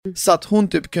Så att hon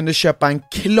typ kunde köpa en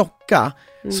klocka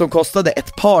som kostade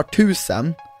ett par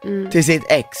tusen till sitt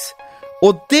ex.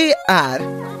 Och det är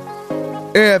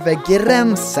över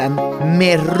gränsen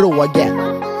med råge.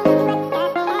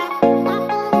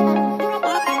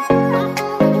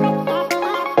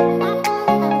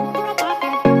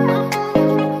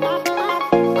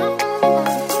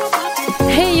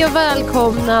 Hej och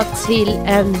välkomna till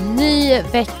en ny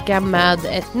vecka med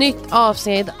ett nytt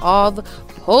avsnitt av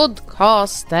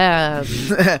podcasten.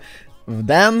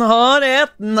 Den har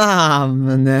ett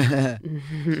namn.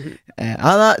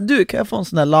 Anna, du, kan jag få en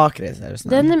sån där lakrits?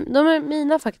 De är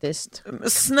mina faktiskt.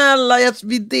 Snälla,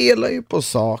 vi delar ju på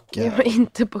saker. Jag är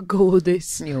inte på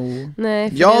godis. Jo.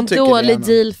 Nej, för det är en dålig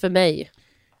deal för mig.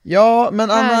 Ja,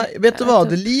 men Anna, vet du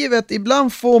vad? Livet,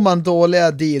 ibland får man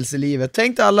dåliga deals i livet.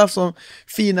 Tänk dig alla som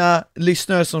fina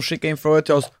lyssnare som skickar in frågor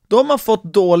till oss. De har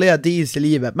fått dåliga deals i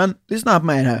livet. Men lyssna på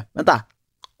mig här, vänta.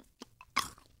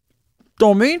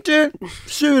 De är inte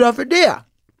sura för det.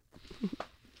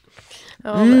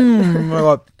 Ja, men. Vad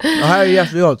gott. Det här är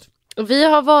jättegott. Vi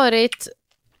har varit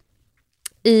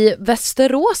i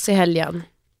Västerås i helgen.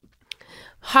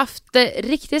 Haft det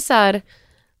riktigt så här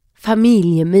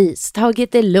familjemys,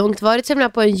 tagit det lugnt, varit så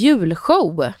på en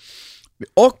julshow.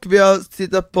 Och vi har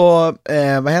tittat på,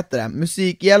 vad heter det?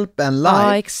 Musikhjälpen live.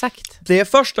 Ja, exakt. Det är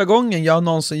första gången jag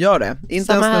någonsin gör det. Inte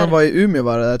Samma ens när här. jag var i Umeå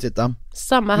var det där, titta.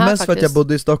 Samma här. Mest faktiskt. för att jag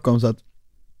bodde i Stockholm så att...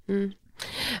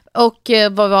 Och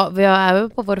vi har även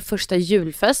på vår första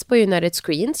julfest på United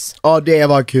Screens. Ja, det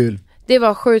var kul. Det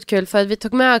var sjukt kul för att vi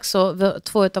tog med också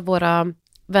två av våra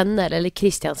vänner, eller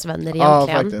Christians vänner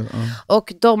egentligen. Ja.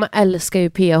 Och de älskar ju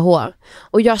PH.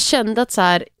 Och jag kände att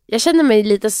jag kände mig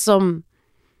lite som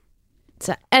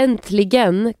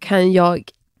äntligen kan jag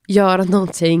göra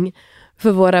någonting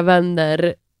för våra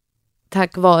vänner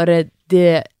tack vare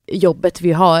det jobbet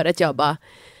vi har. Att jag bara,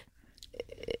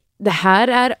 det här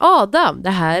är Adam, det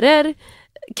här är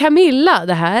Camilla,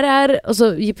 det här är, och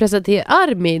så presenterar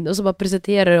Armin och så bara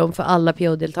presenterar de för alla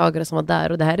PH-deltagare som var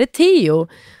där, och det här är Theo.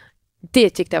 Det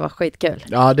tyckte jag var skitkul.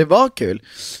 Ja, det var kul.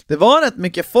 Det var rätt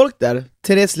mycket folk där.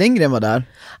 Therese Lindgren var där.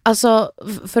 Alltså,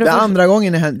 för det andra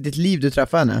gången i ditt liv du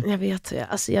träffade henne. Jag vet,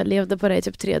 alltså jag levde på det i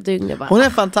typ 3 dygn. Hon är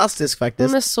fantastisk faktiskt.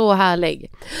 Hon är så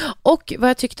härlig. Och vad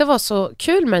jag tyckte var så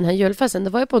kul med den här julfesten, det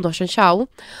var ju på Norsen Chow.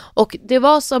 Och det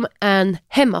var som en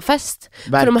hemmafest.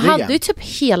 Verkligen. För de hade ju typ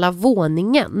hela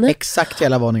våningen. Exakt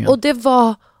hela våningen. Och det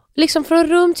var liksom från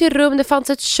rum till rum, det fanns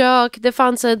ett kök, det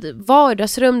fanns ett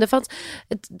vardagsrum, det fanns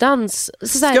ett dans.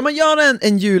 Ska man göra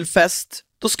en julfest,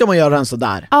 då ska man göra den så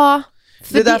där. Ja.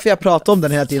 Det är därför jag pratar om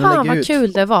den hela tiden. Fan vad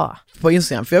kul det var. På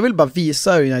Instagram, för jag vill bara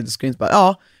visa United Screens.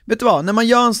 Ja, vet du vad? När man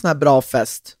gör en sån här bra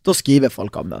fest, då skriver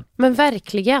folk om den. Men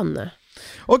verkligen.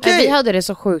 Okay. Vi hade det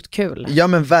så sjukt kul. Ja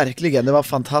men verkligen, det var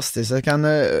fantastiskt. Jag kan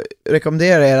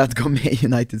rekommendera er att gå med i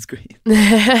United Screen.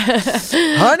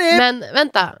 Hörni! Men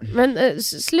vänta,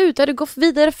 sluta du gå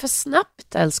vidare för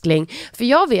snabbt, älskling. För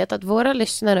jag vet att våra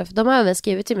lyssnare, de har även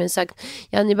skrivit till mig och sagt,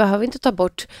 ja, ni behöver inte ta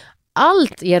bort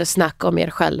allt er snack om er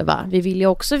själva. Vi vill ju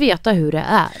också veta hur det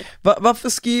är. Varför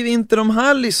skriver inte de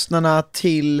här lyssnarna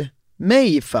till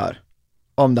mig för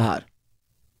om det här?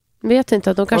 Vet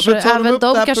inte, de kanske, även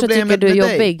de kanske tycker du är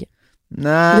jobbig.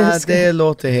 Nej, det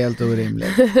låter helt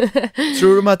orimligt.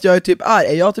 Tror de att jag är typ arg?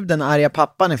 Är jag typ den arga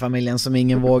pappan i familjen som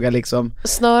ingen vågar liksom...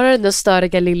 Snarare den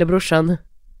störiga lillebrorsan.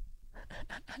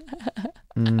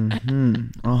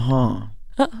 Aha,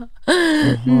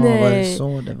 nej, var det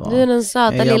så det var? Du är den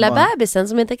söta lilla bebisen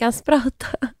som inte kan prata.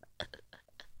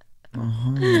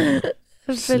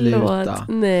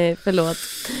 Förlåt.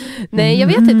 Nej, jag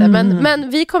vet inte, men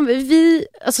vi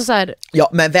alltså så här. Ja,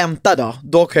 men vänta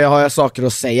då kan har jag saker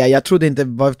att säga.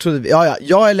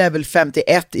 Jag är level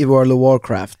 51 i World of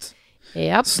Warcraft.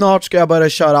 Yep. Snart ska jag börja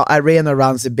köra arena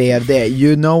runs i BFD.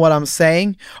 You know what I'm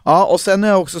saying? Ja, och sen har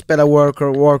jag också spelat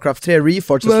Warcraft 3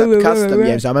 Reforged och släppt custom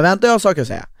games. Ja, men vänta, jag har saker att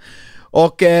säga.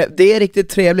 Och det är riktigt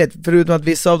trevligt, förutom att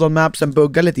vissa av de mapsen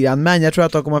buggar lite grann, men jag tror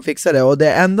att de kommer att fixa det. Och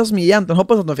det enda som jag egentligen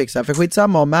hoppas att de fixar, för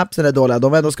skitsamma om mapsen är dåliga,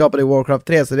 de har ändå skapat i Warcraft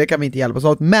 3, så det kan vi inte hjälpas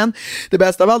åt. Men det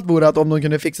bästa av allt vore att om de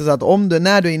kunde fixa så att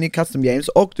när du är inne i custom games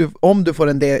och om du får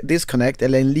en disconnect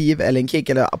eller en leave eller en kick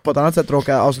eller på ett annat sätt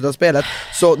råkar avsluta spelet,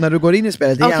 så när du går in i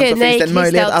spelet igen så finns det en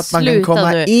möjlighet att man kan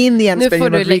komma in igen spelet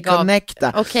genom att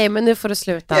reconnecta. Okej, men nu får du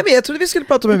sluta. Jag trodde vi skulle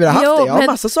prata om hur vi har haft det. Jag har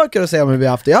massa saker att säga om hur vi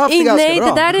har haft det. Jag har haft det ganska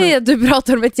bra. Nej, det där är du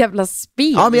pratar om ett jävla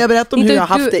spel. Ja, men jag berättar om hur jag har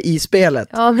haft det i spelet.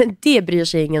 Ja, men det bryr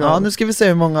sig ingen om. Ja, nu ska vi se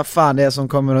hur många fan det är som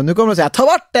kommer. Och nu kommer de säga, ta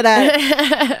bort det där!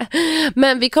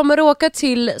 Men vi kommer åka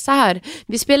till så här.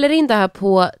 Vi spelar in det här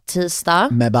på tisdag.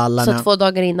 Med ballarna. Så 2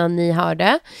 dagar innan ni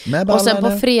hörde. Med ballarna. Och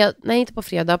sen på fredag, nej inte på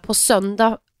fredag, på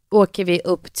söndag åker vi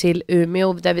upp till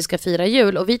Umeå där vi ska fira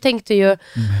jul. Och vi tänkte ju...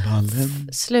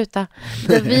 Sluta.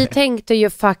 Vi tänkte ju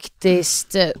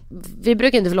faktiskt... Vi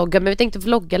brukar inte vlogga, men vi tänkte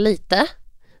vlogga lite.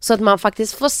 Så att man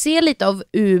faktiskt får se lite av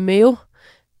Umeå.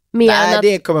 Nej,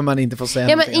 det kommer man inte få säga.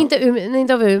 Ja, men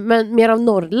inte av Umeå, men mer av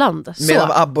Norrland. Mer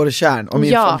av abborrtjärn och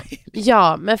min familj.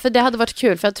 Ja, men för det hade varit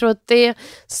kul. För jag tror att det är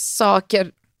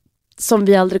saker som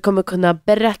vi aldrig kommer kunna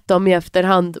berätta om i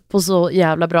efterhand på så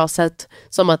jävla bra sätt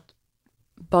som att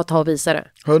bara ta och visa det.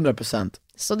 100%.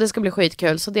 Så det ska bli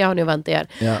skitkul, så det har ni att vänta er.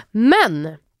 Ja.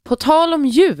 Men, på tal om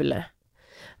jul.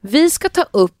 Vi ska ta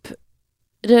upp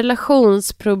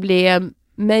relationsproblem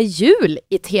med jul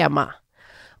i tema.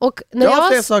 Och när jag har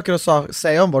fler saker att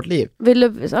säga om vårt liv. Vill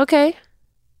du... Okej.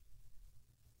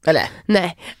 Eller?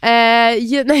 Nej.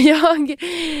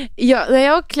 När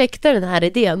jag kläckte den här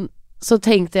idén så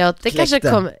tänkte jag att det kanske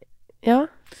kommer... Ja.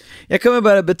 Jag kommer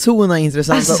bara betona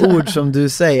intressanta ord som du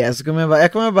säger. Så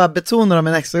jag kommer bara betona dem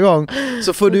en extra gång.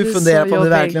 Så får du fundera på om det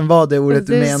verkligen var det ordet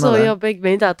du menade. Det är så jobbigt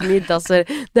med inte att middag. Så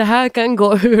det här kan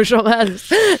gå hur som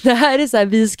helst. Det här är så här,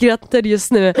 vi skrattar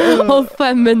just nu. Om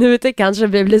 5 minuter kanske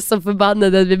vi blir så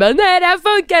förbannade att vi bara, nej det här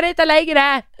funkar inte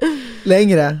längre.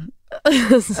 Längre?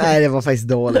 Nej, det var faktiskt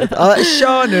dåligt. Ja,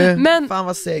 kör nu. Men, fan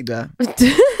vad seg du är.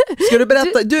 Ska du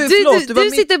berätta? Du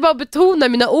sitter bara och betonar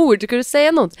mina ord. Ska du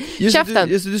säga något? Käften.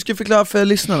 Du ska förklara för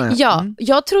lyssnarna. Ja,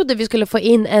 jag trodde vi skulle få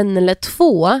in 1 eller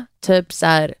 2. Typ så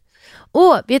här.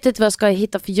 Vet inte vad jag ska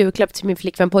hitta för julklapp till min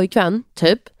flickvän pojkvän.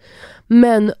 Typ.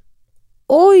 Men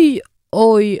oj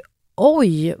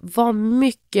vad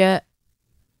mycket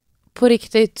på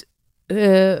riktigt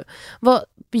vad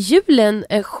julen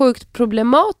är sjukt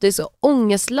problematisk och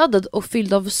ångestladdad och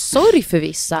fylld av sorg för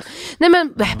vissa. Nej,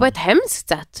 men på ett hemskt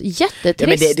sätt.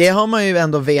 Jättetrist. Ja, men det har man ju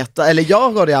ändå vetat, eller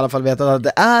jag har i alla fall vetat att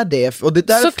det är det. Och det är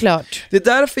därför, såklart. Det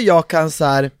är därför jag kan så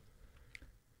här.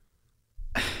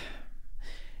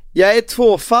 Jag är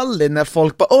tvåfaldig när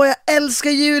folk bara, jag älskar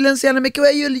julen så jävla mycket, och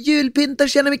jag julpyntar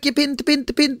så jävla mycket, pynt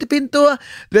och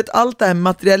du vet, allt det här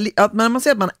att när man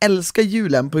säger att man älskar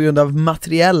julen på grund av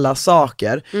materiella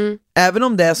saker, även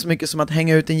om det är så mycket som att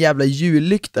hänga ut en jävla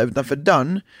jullykta utanför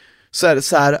dörren, så är det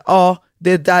så här,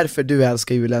 det är därför du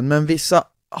älskar julen, men vissa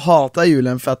hatar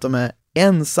julen för att de är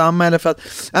ensamma, eller för att,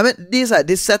 men det är så här,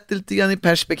 det sätter lite grann i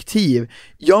perspektiv.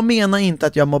 Jag menar inte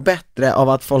att jag mår bättre av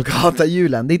att folk hatar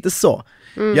julen, det är inte så.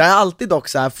 Jag är alltid dock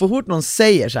så här, för fort någon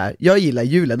säger så här, jag gillar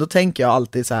julen, då tänker jag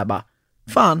alltid så här bara,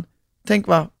 fan, tänk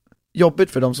vad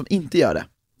jobbigt för de som inte gör det.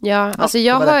 Ja, alltså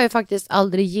jag har ju faktiskt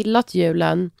aldrig gillat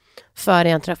julen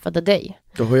förrän jag träffade dig.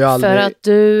 För att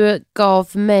du gav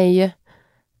mig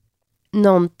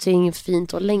någonting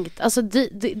fint och längta. Alltså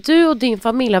du och din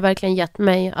familj har verkligen gett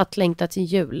mig att längta till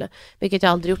jul, vilket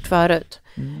jag aldrig gjort förut.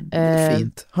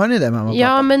 Fint. Hör ni det, mamma och pappa?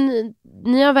 Ja, men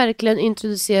ni har verkligen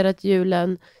introducerat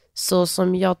julen så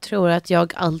som jag tror att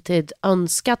jag alltid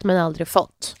önskat men aldrig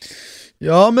fått.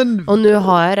 Ja, men... Och nu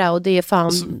har jag det, och det är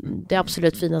fan det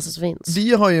absolut finaste som finns.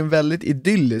 Vi har ju en väldigt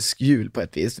idyllisk jul på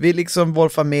ett vis. Vi är liksom vår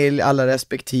familj, alla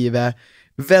respektive,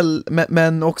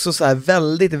 men också så här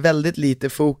väldigt, väldigt lite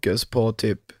fokus på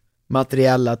typ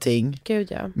materiella ting. Gud,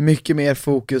 ja. Mycket mer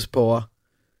fokus på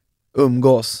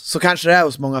umgås. Så kanske det är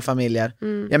hos många familjer.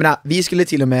 Jag menar, vi skulle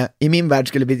till och med, i min värld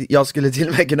jag skulle till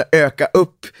och med kunna öka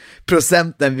upp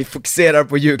procenten vi fokuserar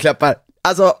på julklappar.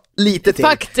 Alltså lite till.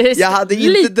 Faktiskt. Jag hade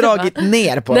inte dragit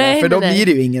ner på det, för då blir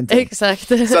det ju ingenting. Exakt.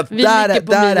 Så att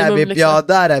där är vi, liksom. Ja,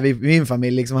 där är vi, min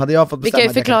familj liksom. Hade jag fått bestämma, vi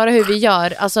kan ju förklara hur vi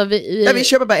gör. Alltså, vi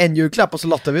köper bara en julklapp och så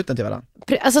lottar vi ut den till varandra.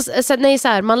 Alltså, så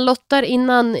här, man lottar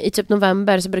innan i typ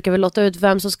november, så brukar vi lotta ut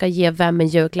vem som ska ge vem en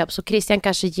julklapp. Så Christian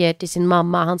kanske ger till sin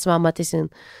mamma, hans mamma till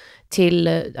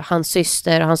hans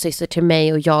syster, och hans syster till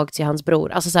mig, och jag till hans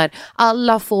bror. Alltså så här,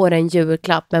 alla får en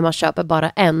julklapp, men man köper bara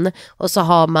en, och så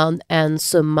har man en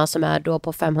summa som är då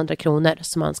på 500 kronor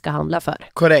som man ska handla för.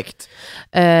 Korrekt.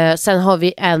 Sen har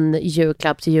vi en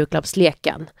julklapp till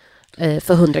julklappsleken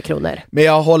för 100 kronor. Men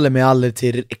jag håller mig aldrig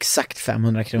till exakt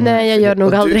 500 kronor. Nej, jag gör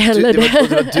nog aldrig heller det.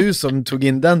 Det var du som tog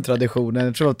in den traditionen.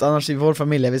 Jag tror att annars i vår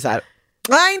familj är vi så här,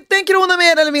 nej, inte en krona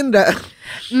mer eller mindre.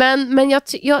 Men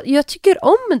jag tycker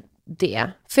om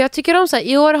det. För jag tycker om så här,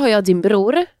 i år har jag din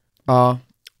bror. Ja.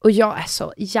 Och jag är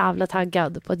så jävla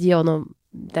taggad på att ge honom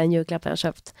den julklappen jag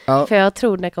köpt. Ja. För jag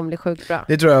tror den kommer bli sjukt bra.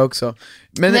 Det tror jag också.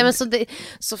 Men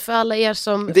så för alla er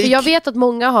som... För jag vet att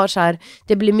många har så här,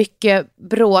 det blir mycket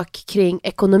bråk kring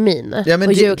ekonomin. Ja,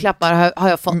 och julklappar har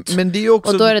jag fått. Men det är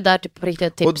också, och då är det där typ på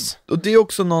riktigt tips. Och det är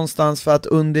också någonstans för att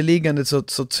underliggande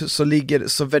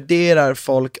så värderar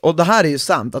folk, och det här är ju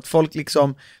sant, att folk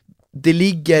liksom, det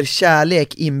ligger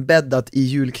kärlek inbäddat i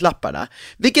julklapparna.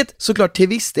 Vilket såklart till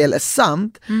viss del är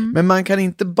sant, men man kan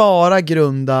inte bara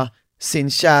grunda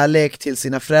sin kärlek till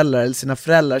sina föräldrar eller sina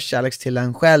föräldrars kärlek till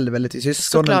en själv eller till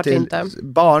syskon eller till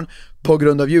barn på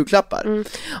grund av julklappar.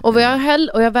 Och vad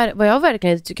jag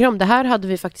verkligen tycker om, det här hade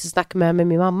vi faktiskt snackat med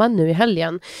min mamma nu i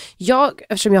helgen.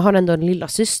 Eftersom jag har ändå en lilla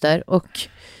syster och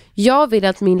jag vill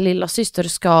att min lilla syster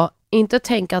ska inte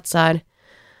tänka att så här: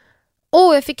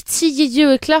 jag fick 10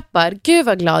 julklappar, gud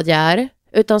vad glad jag är.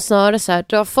 Utan snarare så här,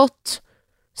 du har fått,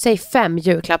 säg 5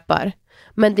 julklappar.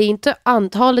 Men det är inte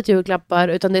antalet julklappar,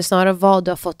 utan det är snarare vad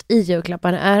du har fått i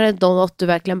julklapparna. Är det något du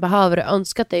verkligen behöver och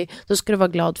önskat dig, då ska du vara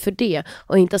glad för det.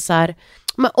 Och inte så här,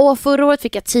 men förra året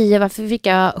fick jag 10, varför fick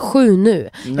jag 7 nu?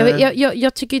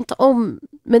 Jag tycker inte om,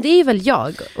 men det är väl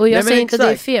jag. Och jag säger inte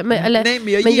det är fel. Men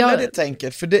jag gillar det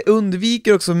tänket, för det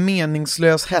undviker också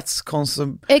meningslös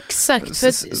Exakt,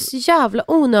 för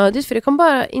jävla onödigt, för det kommer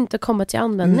bara inte komma till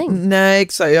användning. Nej,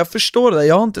 exakt, jag förstår det.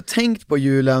 Jag har inte tänkt på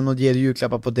julen och ge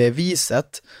julklappar på det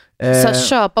viset. Så att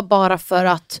köpa bara för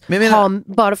att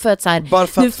bara för att så här,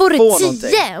 nu får du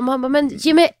 10 och man bara, men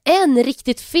ge mig en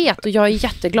riktigt fet och jag är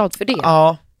jätteglad för det.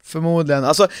 Ja, förmodligen.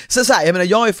 Alltså, så här,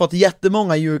 jag har ju fått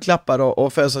jättemånga julklappar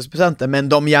och födelsedagspresenter, men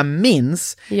de jag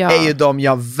minns är ju de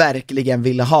jag verkligen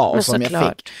ville ha och som jag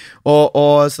fick.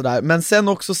 Och sådär. Men sen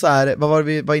också så här, vad var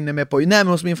vi var inne med på? Nej, men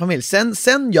hos min familj.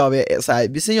 Sen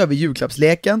gör vi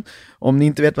julklappsleken. Om ni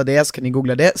inte vet vad det är så kan ni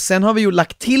googla det. Sen har vi ju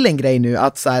lagt till en grej nu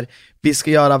att så här, vi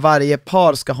ska göra, varje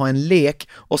par ska ha en lek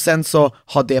och sen så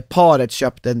har det paret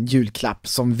köpt en julklapp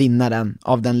som vinnaren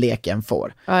av den leken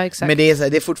får. Ja, exakt. Men det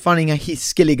är fortfarande inga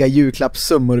hiskeliga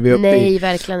julklappssummor vi är uppe i. Nej,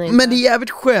 verkligen inte. Men det är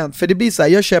jävligt skönt, för det blir så här,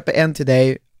 jag köper en till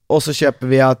dig och så köper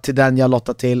vi till den jag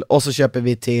lottar till och så köper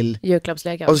vi till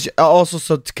julklappsleken. Och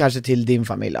så kanske till din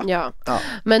familj. Ja.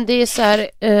 Men det är så här,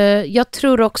 jag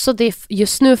tror också det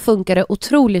just nu funkar det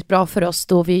otroligt bra för oss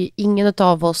då ingen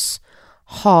av oss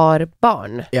har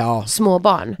barn, små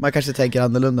barn. Man kanske tänker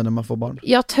annorlunda när man får barn.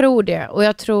 Jag tror det, och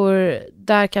jag tror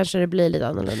där kanske det blir lite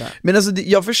annorlunda. Men alltså,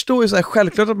 jag förstår ju så här,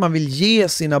 självklart att man vill ge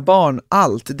sina barn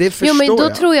allt. Det förstår men då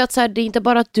jag. tror jag att så här, det är inte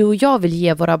bara att du och jag vill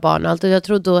ge våra barn allt. Jag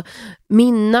tror då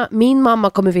min mamma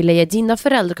kommer vilja ge, dina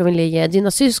föräldrar kommer vilja ge,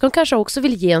 dina syskon kanske också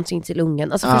vill ge någonting till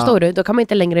ungen. Alltså förstår du? Då kan man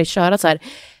inte längre köra så här,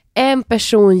 en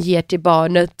person ger till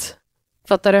barnet.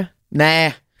 Fattar du?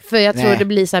 Nej. För jag tror det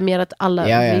blir så här mer att alla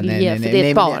vill ge, för det är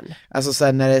ett barn. Alltså så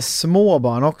här, när det är små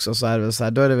barn också så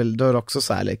här, då är det också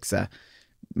så här liksom,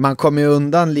 man kommer ju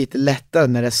undan lite lättare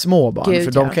när det är små barn.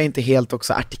 För de kan inte helt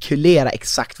också artikulera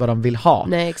exakt vad de de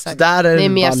Nej, exakt. Så där är det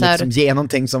mer bara så här, liksom ge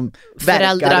någonting som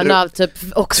föräldrarna typ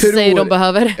också säger de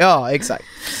behöver. Ja, exakt.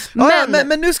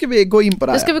 Men nu ska vi gå in på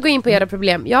det här. Nu ska vi gå in på era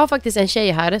problem. Jag har faktiskt en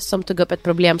tjej här som tog upp ett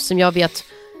problem som jag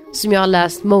har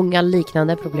läst många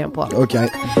liknande problem på.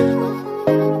 Okej.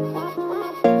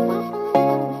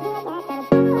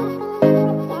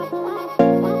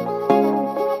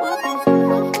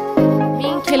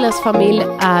 Killes familj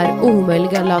är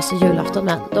omöjliga att lösa julafton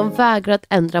med. De vägrar att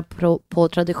ändra på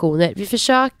traditioner. Vi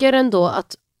försöker ändå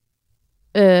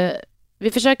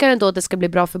att det ska bli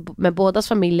bra med bådas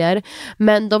familjer,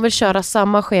 men de vill köra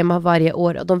samma schema varje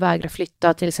år och de vägrar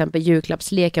flytta till exempel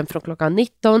julklappsleken från klockan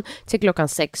 19 till klockan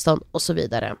 16 och så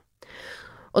vidare.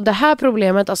 Och det här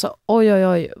problemet, alltså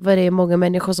oj, vad det är många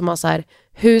människor som har så här,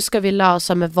 hur ska vi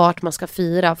lösa med vart man ska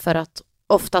fira, för att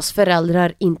oftast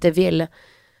föräldrar inte vill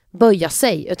böja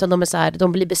sig, utan de är så här,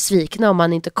 de blir besvikna om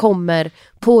man inte kommer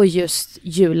på just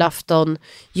julafton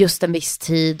just en viss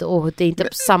tid och det är inte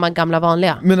samma gamla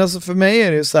vanliga. Men alltså för mig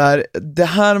är det ju så här, det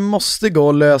här måste gå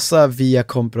att lösa via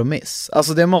kompromiss.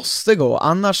 Alltså det måste gå,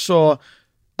 annars så,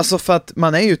 alltså för att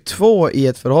man är ju 2 i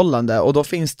ett förhållande och då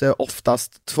finns det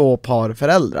oftast 2 par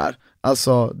föräldrar.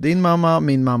 Alltså din mamma,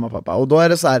 min mamma, pappa, och då är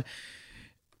det så här,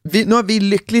 nu har vi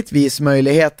lyckligtvis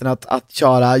möjligheten att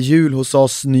köra jul hos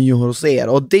oss, nyår hos er,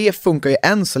 och det funkar ju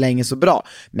än så länge så bra.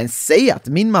 Men säg att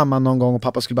min mamma någon gång och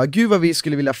pappa skulle bara, gud vad vi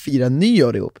skulle vilja fira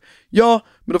nyår ihop. Ja,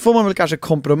 men då får man väl kanske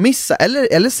kompromissa,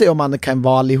 eller se om man kan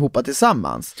vara allihopa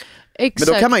tillsammans. Exakt.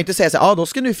 Men då kan man ju inte säga så här, då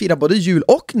ska nu fira både jul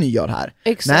och nyår här.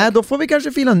 Exakt. Nej, då får vi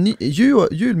kanske fira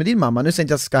jul med din mamma. Nu säger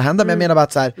inte jag att det ska hända, men jag menar bara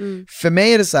att så här, för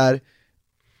mig är det så här,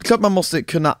 klart man måste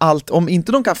kunna allt. Om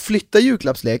inte de kan flytta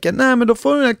julklappsleken, nej men då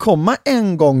får den komma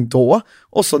en gång då,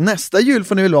 och så nästa jul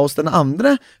får ni väl vara hos den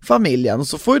andra familjen, och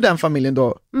så får ju den familjen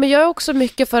då. Men jag är också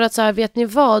mycket för att så här, vet ni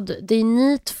vad, det är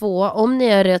ni 2, om ni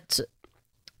är ett,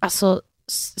 alltså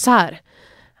så här,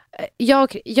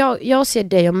 jag ser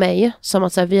dig och mig som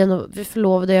att så här, vi är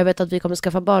förlovade, jag vet att vi kommer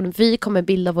skaffa barn, vi kommer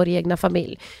bilda vår egna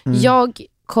familj. Jag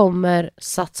kommer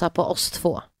satsa på oss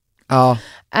 2. Ja.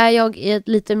 Är jag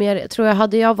lite mer, tror jag,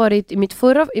 hade jag varit i mitt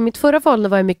förra förhållande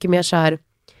var jag mycket mer så här,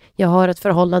 jag har ett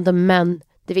förhållande men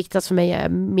det viktigaste för mig är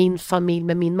min familj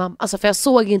med min mamma. Alltså för jag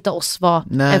såg inte oss vara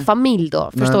en familj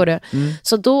då, förstår du?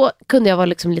 Så då kunde jag vara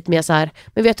liksom lite mer så här,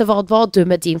 men vet du vad du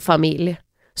med din familj,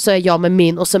 så är jag med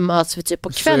min, och så möts vi typ på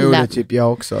kvällen. Så gjorde typ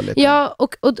jag också lite. Ja,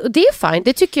 och det är fint,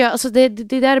 det tycker jag. Alltså det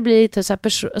där blir lite så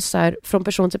här från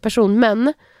person till person.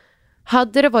 Men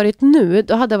hade det varit nu,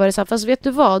 då hade det varit så här, fast vet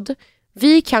du vad?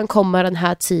 Vi kan komma den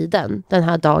här tiden, den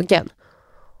här dagen.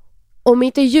 Om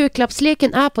inte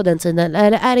julklappsleken är på den tiden,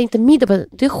 eller är det inte middag på den,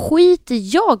 det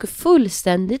skiter jag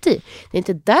fullständigt i. Det är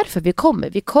inte därför vi kommer.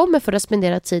 Vi kommer för att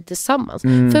spendera tid tillsammans.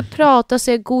 För att prata,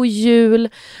 säga god jul,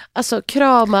 alltså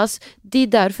kramas. Det är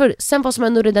därför. Sen vad som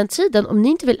händer i den tiden, om ni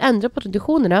inte vill ändra på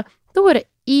traditionerna, då är det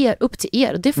upp till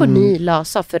er. Det får ni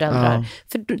lösa, föräldrar. Ja.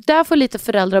 För där får lite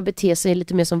föräldrar bete sig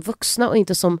lite mer som vuxna och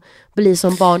inte bli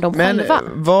som barn de själva.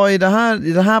 Men vad i det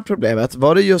här problemet,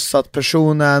 var det just att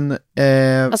personen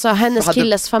alltså hennes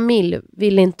killes familj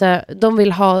de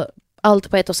vill ha allt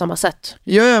på ett och samma sätt.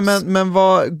 Ja, men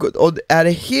och är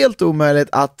det helt omöjligt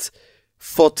att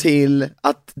få till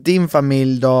att din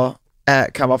familj då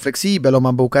kan vara flexibel om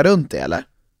man bokar runt det, eller?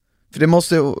 För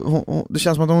det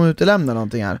känns som att hon utelämnar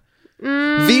någonting här.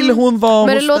 Vill hon vara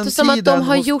men hos det låter som att de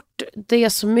har gjort det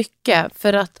så mycket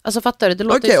för att, alltså fattar du? Det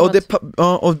låter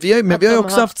och vi har ju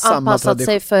också haft samma tradition.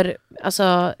 Sig för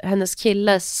alltså hennes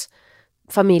killes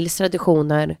familjs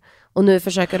traditioner, och nu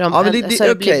försöker de så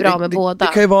det blir bra med båda.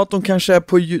 Det kan ju vara att de kanske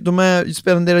är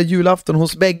spenderar julafton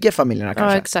hos bägge familjerna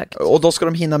kanske. Ja, exakt. Och då ska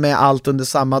de hinna med allt under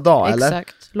samma dag, eller?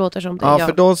 Exakt, låter som det. Ja,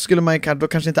 för då skulle då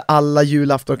kanske inte alla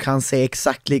julafton kan se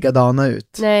exakt likadana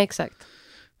ut. Nej, exakt.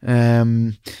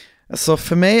 Så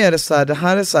för mig är det så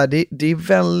här, det är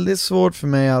väldigt svårt för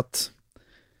mig att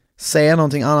säga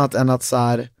någonting annat än att så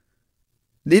här,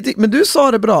 men du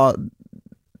sa det bra.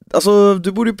 Alltså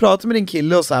du borde ju prata med din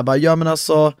kille och så här bara, ja men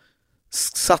alltså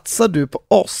satsar du på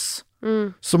oss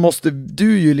så måste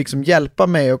du ju liksom hjälpa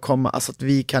mig att komma, alltså att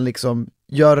vi kan liksom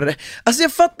göra det. Alltså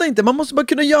jag fattar inte, man måste bara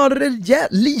kunna göra det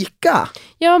lika.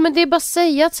 Ja, men det är bara att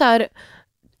säga att så här,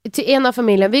 till ena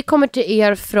familjen, vi kommer till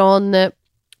er från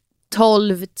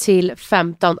 12 till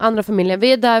 15, andra familjen,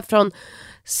 vi är där från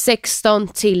 16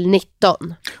 till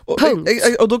 19. Punkt.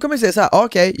 Och då kan man säga så här,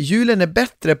 okej, julen är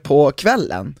bättre på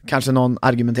kvällen, kanske någon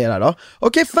argumenterar då.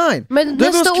 Okej, fine. Men då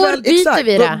nästa år byter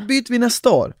vi det. Då byter vi nästa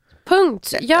år.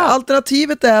 Punkt. Ja.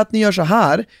 Alternativet är att ni gör så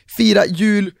här, fira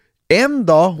jul en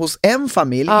dag hos en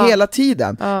familj hela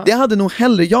tiden. Det hade nog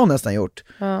hellre jag nästan gjort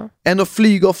än att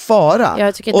flyga och fara.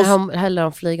 Jag tycker inte heller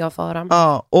om flyga och fara.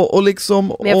 Ja, och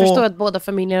liksom, men jag förstår att båda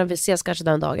familjerna vill ses kanske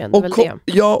den dagen.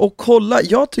 Ja, och kolla,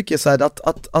 jag tycker så här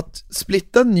att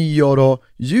splitta nyår och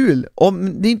jul,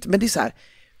 men det är så här.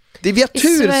 Vi har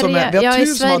tur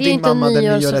som har din mamma där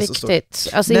nyår är så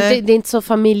stort. Alltså det är inte så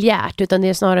familjärt, utan det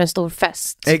är snarare en stor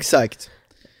fest. Exakt.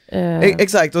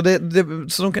 Exakt, och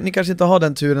så ni kanske inte har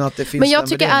den turen att det finns. Men jag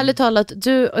tycker ärligt talat,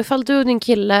 ifall du och din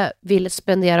kille vill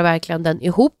spendera verkligen den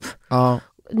ihop,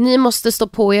 ni måste stå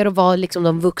på er och vara liksom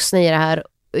de vuxna i det här.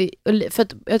 För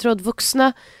att jag tror att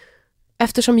vuxna,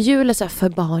 eftersom jul är så här för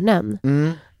barnen,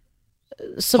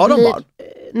 så har de barn?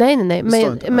 Nej,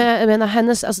 men jag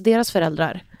menar deras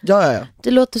föräldrar. Ja.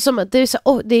 Det låter som att det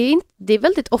är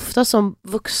väldigt ofta som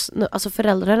vuxna, alltså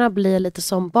föräldrarna blir lite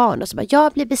som barn och så bara,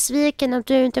 jag blir besviken att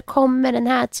du inte kommer den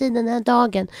här tiden, den här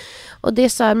dagen. Och det är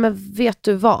så här, men vet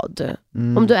du vad?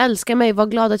 Om du älskar mig, var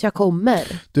glad att jag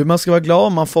kommer. Man ska vara glad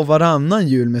om man får varannan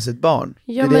jul med sitt barn.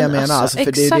 Ja, det är det jag menar, alltså,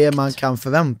 för det är det man kan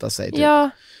förvänta sig typ. Ja.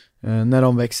 När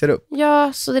de växer upp.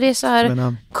 Ja, så det är så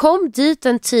här, kom dit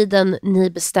den tiden ni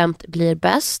bestämt blir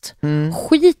bäst.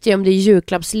 Skit i om det är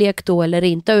julklappslek då eller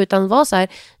inte, utan var så här,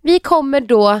 vi kommer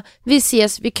då, vi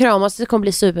ses, vi kramas, det kommer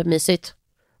bli supermysigt.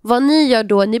 Vad ni gör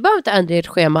då, ni behöver inte ändra ert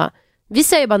schema. Vi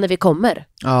säger bara när vi kommer.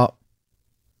 Ja.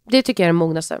 Det tycker jag är det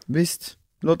mognaste. Visst,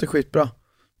 det låter skitbra.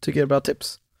 Tycker jag är bra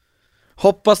tips.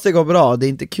 Hoppas det går bra, det är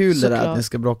inte kul det där att ni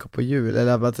ska bråka på jul,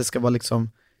 eller att det ska vara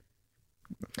liksom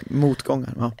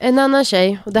motgångar. Ja. En annan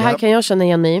tjej, och det här kan jag känna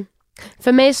igen mig.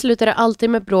 För mig slutar det alltid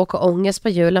med bråk och ångest på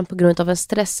julen på grund av en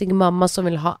stressig mamma som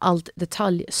vill ha allt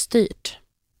detaljstyrt.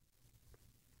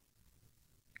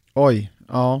 Oj,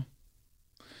 ja.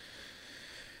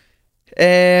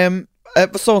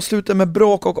 Så slutar med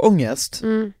bråk och ångest.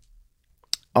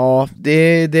 Ja, det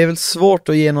är väl svårt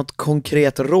att ge något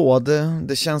konkret råd.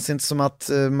 Det känns inte som att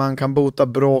man kan bota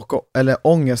bråk eller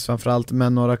ångest framförallt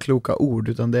med några kloka ord,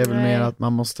 utan det är väl mer att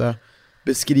man måste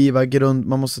beskriva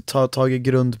man måste ta tag i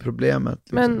grundproblemet.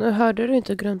 Liksom. Men hörde du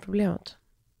inte grundproblemet?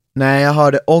 Nej, jag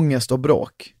hörde ångest och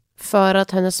bråk. För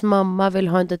att hennes mamma vill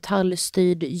ha en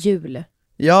detaljstyrd jul.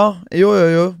 Ja,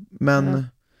 jo, men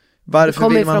Varför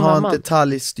vill man ha mamman. en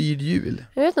detaljstyrd jul?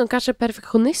 Jag vet inte, kanske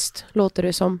perfektionist låter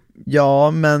det som.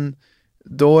 Ja, men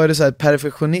då är det så här,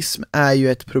 perfektionism är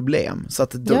ju ett problem. Så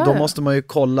att då måste man ju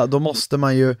kolla, då måste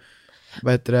man ju,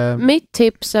 vad heter det? Mitt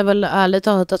tips är väl ärligt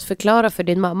talat att förklara för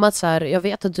din mamma att så här, jag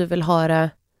vet att du vill ha det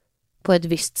på ett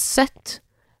visst sätt,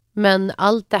 men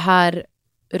allt det här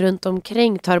runt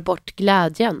omkring tar bort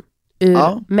glädjen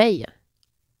ur mig.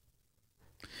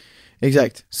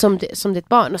 Exakt. Som ditt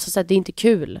barn. Alltså, så att det är inte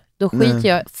kul. Då skiter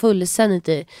jag fullständigt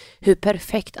i hur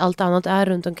perfekt allt annat är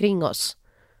runt omkring oss.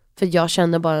 För jag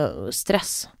känner bara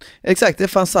stress. Exakt, det är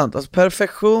fan sant. Alltså,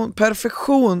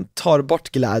 perfektion tar bort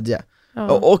glädje.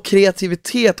 Och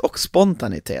kreativitet och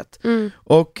spontanitet.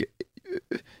 Och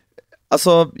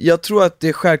alltså, jag tror att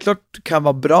det självklart kan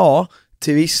vara bra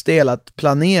till viss del att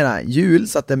planera jul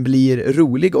så att den blir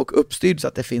rolig och uppstyrd, så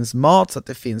att det finns mat, så att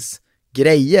det finns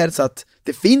grejer, så att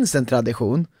det finns en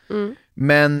tradition.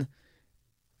 Men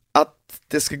att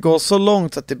det ska gå så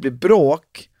långt så att det blir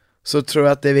bråk, så tror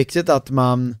jag att det är viktigt att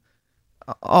man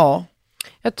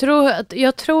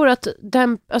Jag tror att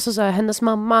den, alltså så här, hennes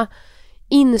mamma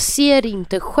inser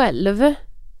inte själv,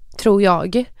 tror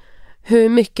jag, hur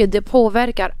mycket det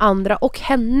påverkar andra och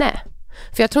henne.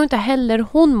 För jag tror inte heller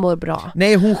hon mår bra.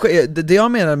 Nej, det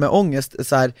jag menar med ångest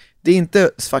så här, det är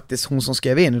inte faktiskt hon som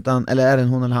skrev in, utan, eller är det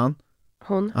hon eller han?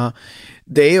 Hon. Ja.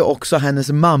 Det är ju också hennes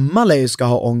mamma lär ju ska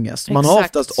ha ångest. Man har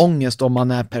oftast ångest om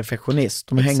man är perfektionist.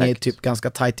 De hänger ju typ ganska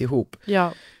tajt ihop.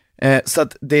 Ja. Så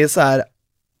att det är så här,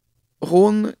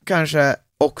 hon kanske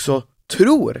också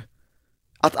tror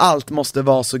att allt måste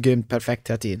vara så grymt perfekt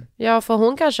hela tiden. Ja, för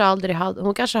hon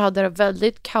kanske hade det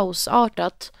väldigt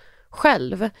kaosartat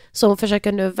själv, så hon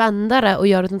försöker nu vända det och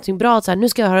göra någonting bra, så här, nu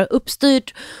ska jag ha det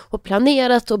uppstyrt och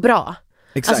planerat och bra.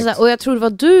 Exakt. Alltså, så här, och jag tror det var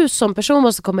du som person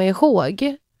måste komma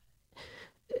ihåg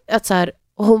att så här,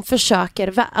 hon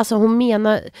försöker alltså hon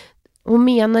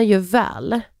menar ju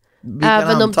väl,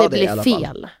 även om det blir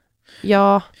fel.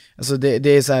 Ja. Alltså det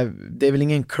är så här, det är väl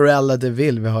ingen Cruella de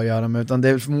Vil vi har att göra med, utan det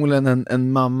är förmodligen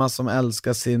en mamma som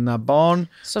älskar sina barn,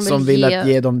 som vill att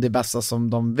ge dem det bästa som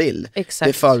de vill. Exakt.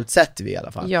 Det förutsätter vi i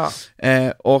alla fall. Ja.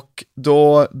 Och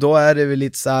då är det väl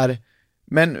lite så här,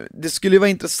 men det skulle ju vara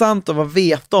intressant att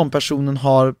veta om personen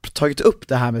har tagit upp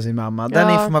det här med sin mamma. Den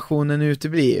informationen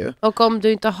uteblir ju. Och om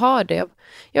du inte har det,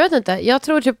 jag vet inte, jag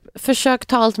tror typ, försök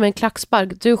ta allt med en klackspark.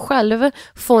 Du själv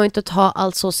får inte ta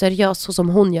allt så seriöst så som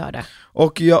hon gör det.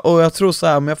 Och jag tror så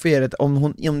här, om jag får ge det,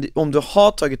 om du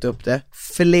har tagit upp det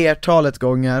flertalet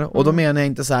gånger, och då menar jag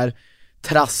inte så här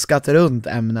traskat runt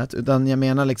ämnet, utan jag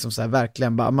menar liksom så här,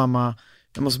 verkligen bara, mamma,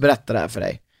 jag måste berätta det här för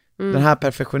dig. Den här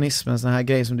perfektionismen, sån här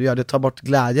grejer som du gör, det tar bort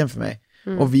glädjen för mig.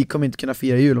 Och vi kommer inte kunna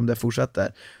fira jul om det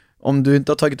fortsätter. Om du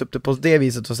inte har tagit upp det på det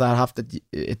viset och så här haft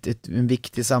en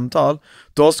viktig samtal,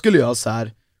 då skulle jag så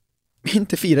här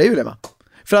inte fira jul, Emma.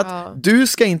 För att du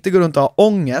ska inte gå runt och ha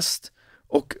ångest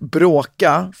och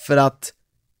bråka för att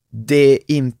det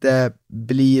inte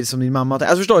blir som din mamma.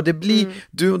 Alltså förstår du, det blir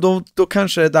då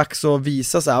kanske det är dags att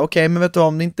visa så här, okej, men vet du,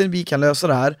 om inte vi kan lösa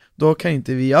det här, då kan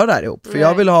inte vi göra det här ihop. För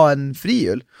jag vill ha en fri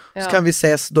jul. Så kan vi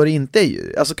ses då det inte är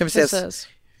jul. Alltså kan vi ses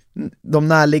de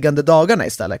närliggande dagarna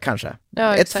istället, kanske.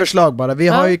 Ett förslag bara. Vi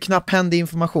har ju knapphändig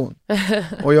information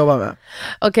att jobba med.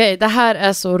 Okej, det här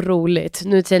är så roligt.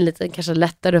 Nu till en liten, kanske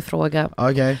lättare fråga.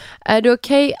 Är det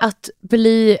okej att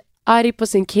bli arg på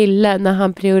sin kille när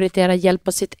han prioriterar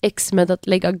hjälpa sitt ex med att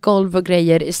lägga golv och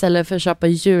grejer istället för att köpa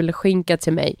julskinka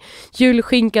till mig?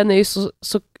 Julskinkan är ju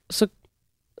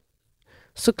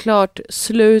såklart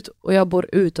slut och jag bor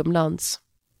utomlands.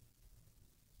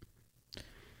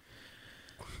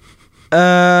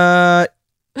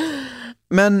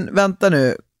 Men vänta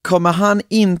nu, kommer han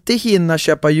inte hinna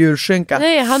köpa julskinka?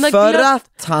 Nej, han har för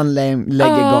att han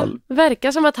lägger golv?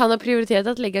 Verkar som att han har prioriterat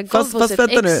att lägga golv på sitt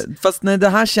ex. Nu, fast nej, det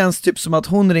här känns typ som att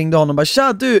hon ringde honom och bara,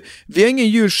 tja du, vi har ingen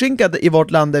julskinka i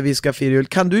vårt land där vi ska fira jul,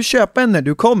 kan du köpa en när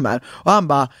du kommer? Och han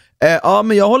bara, ja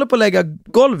men jag håller på att lägga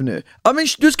golv nu. Ja men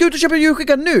du ska ut och köpa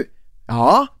julskinka nu.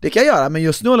 Ja, det kan jag göra, men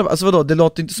just nu, alltså vadå, det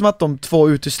låter inte som att de två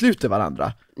utesluter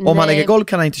varandra. Om han lägger golv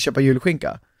kan han inte köpa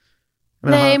julskinka.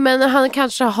 Men han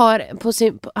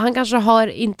kanske har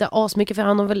inte asmycket, för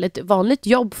han har väl ett vanligt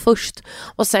jobb först,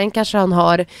 och sen kanske han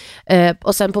har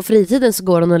och sen på fritiden så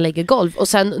går han och lägger golv, och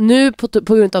sen nu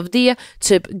på grund av det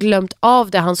typ glömt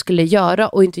av det han skulle göra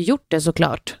och inte gjort det,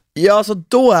 såklart. Ja, så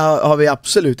då har vi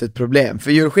absolut ett problem,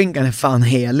 för julskinkan är fan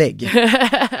helig.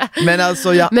 Men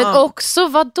alltså men också,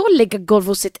 vad då lägga golv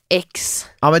hos sitt ex?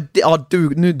 Ja, men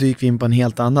nu dyker vi in på en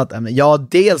helt annat ämne. Ja,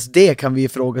 dels det kan vi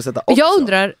ifrågasätta också. Jag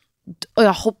undrar, Och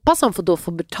jag hoppas han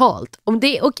får betalt. Om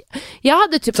det, och jag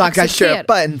hade typ så han kan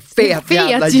köpa en fet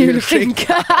jävla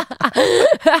julskinka.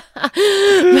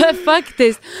 Men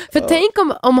faktiskt. För tänk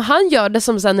om han gör det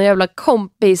som en jävla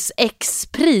kompis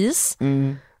expris.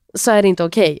 Så är det inte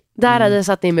okej. Där hade jag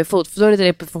satt ner med fot. För då är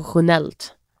det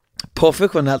professionellt.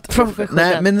 Professionellt.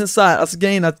 Nej, men så här, alltså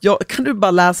grejen är att kan du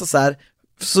bara läsa så här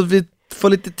så vi får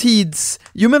lite tids...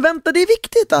 Jo men vänta, det är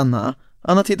viktigt,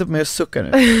 Anna tittar på mig och suckar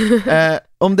nu.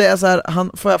 Om det är så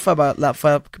här,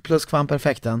 får jag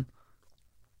pluskvamperfekten?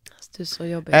 Du är så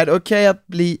jobbig. Är det okej att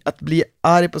bli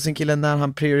arg på sin kille när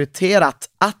han prioriterat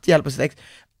att hjälpa sitt ex?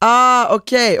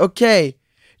 Okej.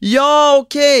 Ja,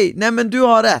 okej. Nej men du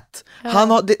har rätt. Ja.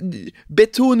 Han har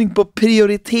betoning på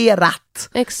prioriterat.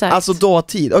 Exakt. Alltså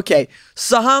dåtid. Okej.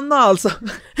 Så han har alltså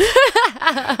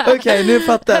Okej, nu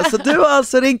fattar jag. Så du har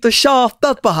alltså ringt och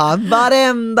tjatat på han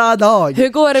varenda dag. Hur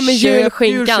går det med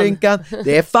julskinkan?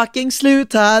 Det är fucking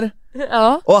slut här.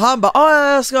 Ja. Och han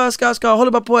bara, jag ska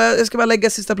hålla bara på, jag ska bara lägga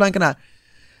sista plankan här.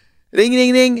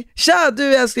 Ring. Tja,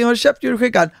 du älskling, har du köpt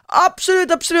julskinkan?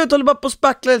 Absolut, håller bara på att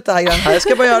spackla lite här. Jag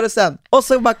ska bara göra det sen. Och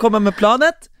så bara komma med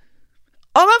planet.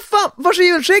 Men fan, var är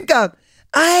julskinkan?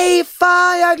 Aj,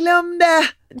 fan, jag glömde.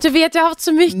 Du vet, jag har haft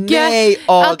så mycket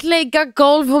att lägga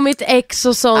golv på mitt ex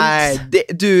och sånt. Nej,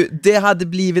 det hade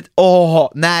blivit,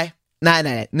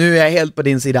 nej, nu är jag helt på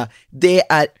din sida. Det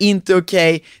är inte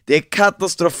okej. Det är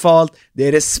katastrofalt. Det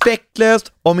är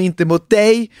respektlöst, om inte mot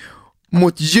dig,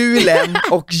 mot julen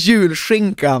och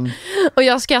julskinkan. Och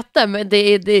jag skrattar, men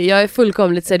jag är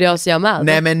fullkomligt seriös, jag med.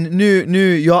 Nej men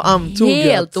nu jag antog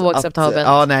helt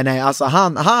oacceptabelt. Nej, alltså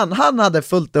han hade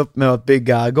fullt upp med att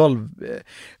bygga golv.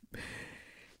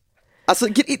 Alltså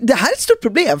det här är ett stort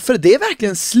problem, för det är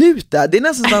verkligen slut där. Det är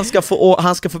nästan att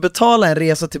han ska få betala en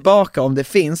resa tillbaka, om det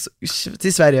finns,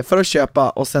 till Sverige för att köpa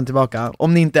och sen tillbaka.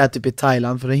 Om ni inte är typ i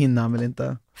Thailand, för det hinner han väl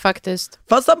inte. Faktiskt.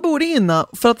 Fast han borde hinna,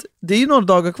 för att det är ju några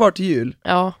dagar kvar till jul.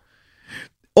 Ja.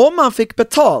 Om han fick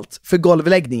betalt för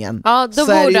golvläggningen, då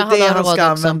så är det han det han ska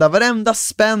använda varenda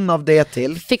spänn av det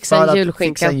till. Fixa en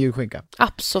julskinka.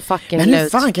 Men hur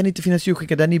fan kan det inte finnas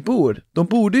julskinka där ni bor? De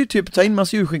borde ju typ ta in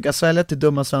massa julskinka, sälja till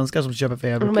dumma svenskar som köper för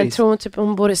jävla pris. Men tror typ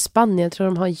om bor i Spanien, tror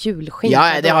de har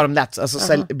julskinka. Ja, det har de lätt.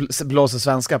 Alltså blåser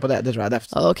svenskar på det tror jag det.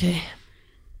 Okej.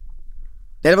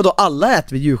 Det var då alla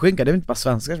äter vid julskinka, det är inte bara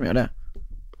svenskar som gör det.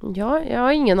 Ja, jag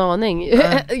har ingen aning.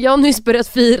 Jag har nyss börjat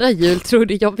fira jul, tror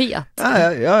du jag vet?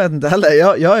 Jag vet inte heller,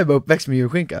 jag är bara uppväxt med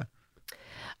julskinka.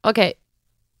 Okej.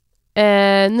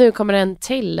 Nu kommer en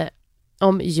till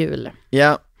om jul.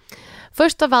 Ja.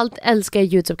 Först av allt älskar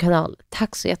jag YouTube-kanal.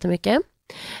 Tack så jättemycket.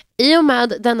 I och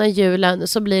med denna julen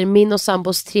så blir min och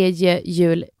sambos tredje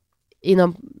jul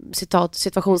inom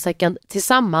situationstecken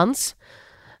tillsammans.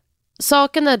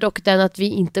 Saken är dock den att vi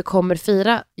inte kommer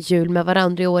fira jul med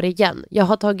varandra i år igen. Jag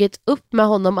har tagit upp med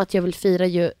honom att jag vill fira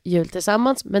jul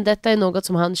tillsammans, men detta är något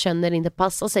som han känner inte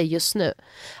passar sig just nu.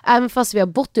 Även fast vi har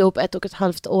bott ihop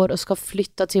 1,5 år och ska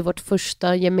flytta till vårt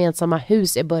första gemensamma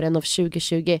hus i början av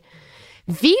 2020.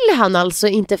 Vill han alltså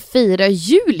inte fira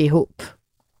jul ihop?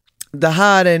 Det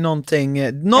här är någonting...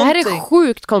 Det här är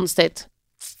sjukt konstigt.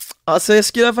 Alltså jag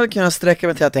skulle i alla fall kunna sträcka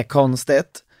mig till att det är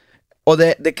konstigt. Och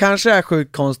det kanske är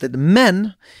sjukt konstigt, men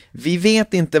vi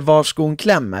vet inte var skon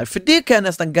klämmer. För det kan jag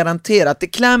nästan garantera, att det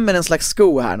klämmer en slags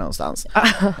sko här någonstans.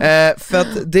 För att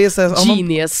det är så här,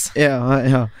 genius.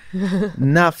 Ja.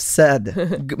 Enough said.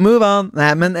 Move on.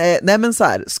 Nej men så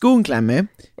här, skon klämmer.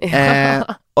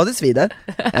 Och det svider.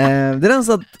 Det är den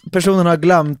så att personen har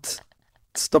glömt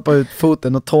stoppa ut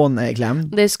foten och tån är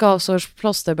klämd. Det är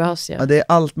skavsårsplåster behövs ja. Ja, det är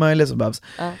allt möjligt som behövs.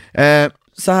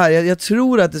 Så här, jag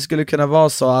tror att det skulle kunna vara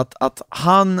så att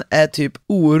han är typ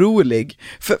orolig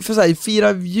för så här,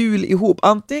 fira jul ihop.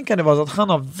 Antingen kan det vara så att han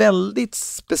har väldigt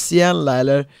speciella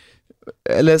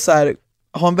eller så här,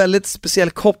 har en väldigt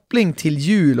speciell koppling till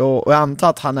jul och jag antar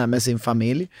att han är med sin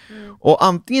familj. Och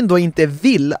antingen då inte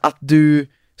vill att du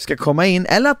ska komma in,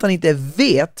 eller att han inte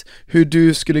vet hur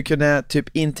du skulle kunna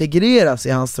typ integreras i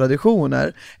hans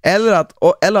traditioner,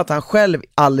 eller att han själv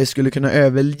aldrig skulle kunna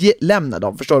överlämna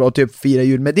dem, förstår du, och typ fira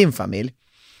jul med din familj,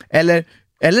 eller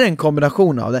en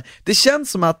kombination av det. Det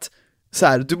känns som att så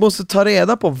här, du måste ta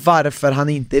reda på varför han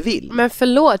inte vill. Men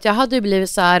förlåt, jag hade ju blivit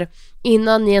så här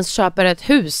innan ni ens köper ett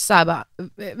hus så här, bara,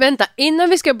 vänta, innan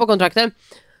vi ska på kontrakten,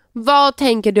 vad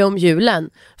tänker du om julen?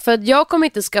 För att jag kommer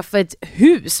inte skaffa ett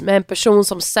hus med en person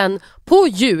som sen på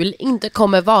jul inte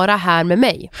kommer vara här med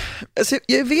mig. Alltså,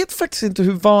 jag vet faktiskt inte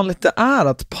hur vanligt det är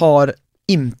att par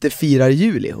inte firar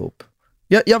jul ihop.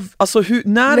 Alltså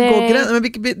när går gränsen?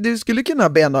 Men du skulle kunna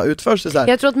bena utför sig så här.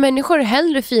 Jag tror att människor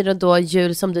hellre firar då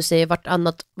jul som du säger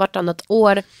vartannat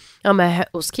år Ja, men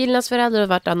hos killens föräldrar och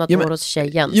vartannat år hos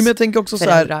tjejens. Jo, men jag tänker också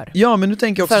föräldrar. så här. Ja, men nu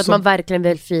tänker jag också för att man verkligen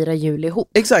vill fira jul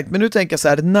ihop. Exakt, men nu tänker jag så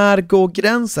här, när går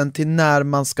gränsen till när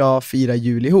man ska fira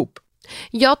jul ihop?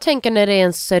 Jag tänker när det är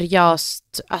en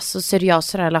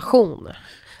seriös relation.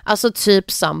 Alltså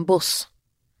typ sambos.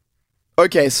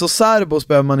 Okej, så sambos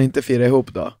behöver man inte fira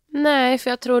ihop då? Nej, för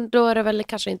jag tror då är det väl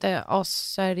kanske inte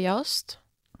aseriöst.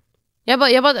 Jag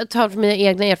bara tar från mina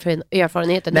egna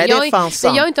erfarenheter. Nej, det är fan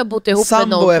sant. Jag inte har bott ihop med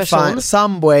någon person.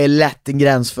 Sambo är lätt en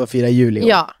gräns för att fira jul ihop.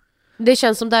 Ja, det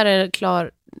känns som där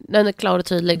är den är klar och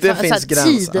tydlig. Det finns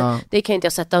gräns. Tid, det kan inte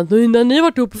jag sätta. När ni har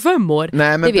varit ihop på 5 år.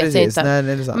 Nej, men det vet precis. jag inte. Nej,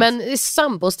 det är sant. Men i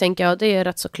sambos tänker jag, det är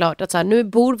rätt så klart att så här, nu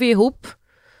bor vi ihop.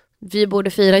 Vi borde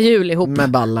fira jul ihop.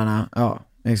 Med ballarna, ja,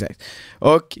 exakt.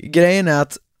 Och grejen är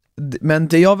att, men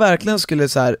det jag verkligen skulle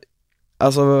så här,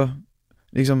 alltså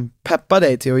liksom peppa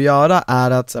dig till att göra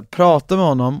är att så här, prata med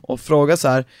honom och fråga så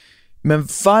här: men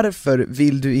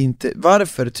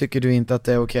varför tycker du inte att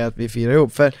det är okej att vi firar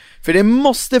ihop? För det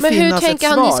måste finnas ett svar. Men hur tänker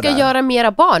han ni ska göra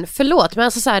mera barn? Förlåt, men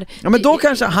alltså så här, ja, men då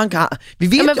kanske han kan. Vi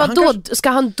vet, ja, men ska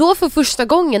han då för första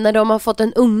gången när de har fått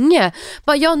en unge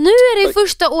bara, ja, nu är det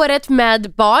första året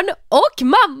med barn och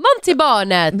mamman till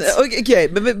barnet. Okej,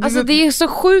 men alltså det är så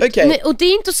sjukt. Okay. Nej, och det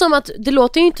är inte som att det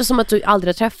låter ju inte som att du aldrig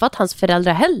har träffat hans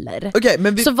föräldrar heller. Okej,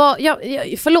 men så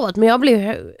förlåt, men jag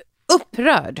blir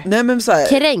upprörd. Nej, men så här,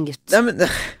 kränkt. Nej, men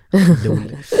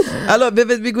alltså,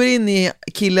 vi går in i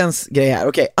killens grej här.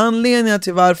 Okej, anledningen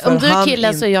till varför om du är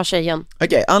killen så är jag tjejen.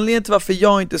 Okej, anledningen till varför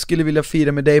jag inte skulle vilja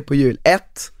fira med dig på jul. 1.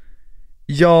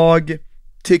 Jag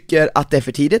tycker att det är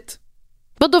för tidigt.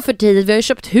 Vadå för tidigt? Vi har ju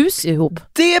köpt hus ihop.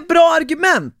 Det är bra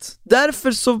argument.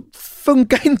 Därför så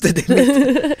funkar inte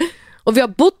det. Och vi har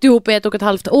bott ihop i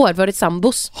 1,5 år. Varit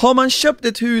sambos. Har man köpt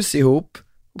ett hus ihop,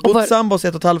 bott sambos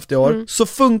 1,5 år, så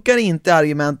funkar inte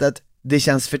argumentet det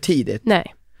känns för tidigt.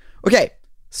 Nej. Okej,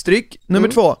 stryk. Nummer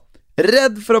 2.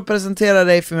 Rädd för att presentera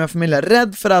dig för mina familjer.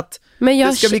 Rädd för att men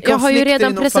det ska bli konflikter. Jag har ju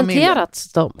redan presenterat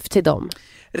dem till dem.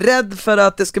 Rädd för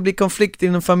att det ska bli konflikter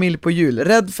inom familj på jul.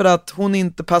 Rädd för att hon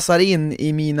inte passar in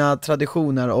i mina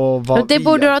traditioner och vad det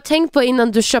borde du ha tänkt på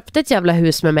innan du köpte ett jävla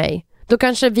hus med mig. Då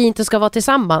kanske vi inte ska vara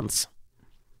tillsammans.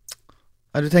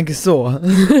 Ja, du tänker så.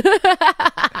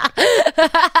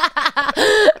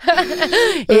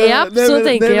 Ja, så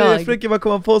tänker jag. Jag försöker bara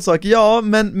komma på saker. Ja,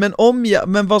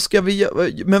 men vad ska vi göra?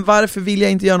 Men varför vill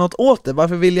jag inte göra något åt det?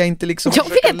 Varför vill jag inte liksom jag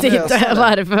vet inte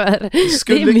varför. Det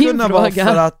skulle kunna vara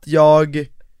för att jag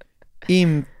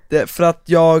inte, för att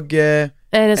jag är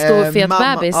en stor fet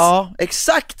bebis. Ja,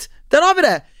 exakt. Där har vi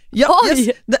det.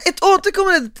 Ett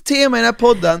återkommande tema i den här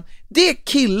podden, det är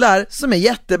killar som är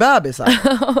jättebebisar.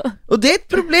 Och det är ett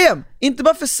problem, inte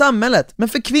bara för samhället, men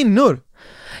för kvinnor.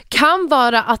 Kan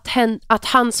vara att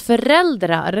hans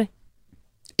föräldrar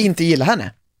inte gillar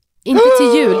henne.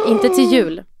 Inte till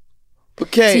jul.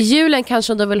 Okay. Till julen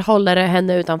kanske de vill hålla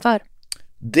henne utanför.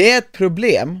 Det är ett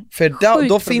problem, för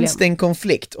då finns det en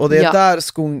konflikt. Och det är där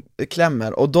skon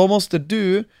klämmer. Och då måste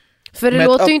du, för det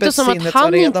låter ju inte som att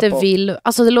han inte vill.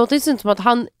 Alltså det låter inte som att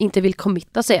han inte vill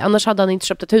committa sig. Annars hade han inte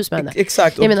köpt ett hus med henne.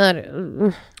 Exakt. Jag menar,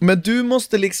 men du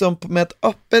måste liksom med ett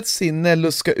öppet sinne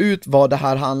luska ut vad det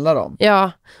här handlar om.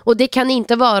 Ja, och det kan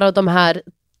inte vara de här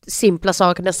simpla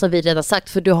sakerna som vi redan sagt.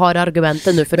 För du har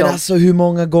argumenten nu för dem. Men alltså hur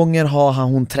många gånger har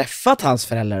hon träffat hans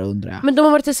föräldrar, undrar jag? Men de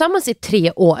har varit tillsammans i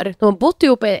 3 år. De har bott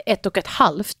ihop i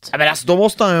 1,5. Ja, men alltså då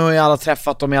måste han ju alla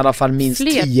träffat dem i alla fall minst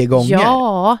 10 gånger.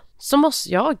 Ja, så måste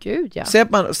jag, gud ja.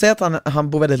 Säg att han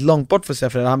bor väldigt långt bort för sina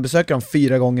föräldrar. Han besöker dem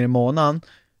 4 gånger i månaden,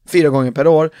 4 gånger per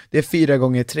år. Det är 4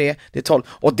 gånger 3, det är 12.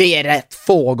 Och det är rätt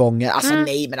få gånger. Alltså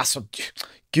nej, men alltså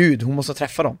gud, hon måste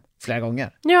träffa dem flera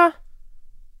gånger. Ja.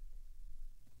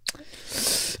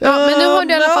 Ja, men nu har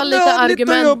du i alla fall lite argument.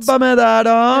 Lite att jobba med där då.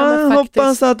 Ja,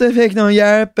 hoppas att du fick någon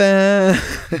hjälp.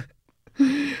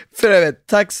 För övrigt,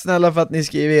 tack snälla för att ni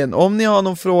skriver in. Om ni har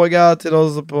någon fråga till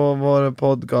oss på vår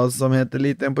podcast som heter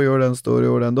Liten på jorden, stor i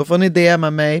jorden, då får ni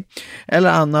DMa mig eller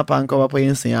Anna Pankova på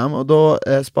Instagram. Och då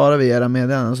sparar vi era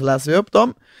meddelanden och så läser vi upp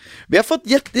dem. Vi har fått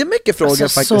jättemycket frågor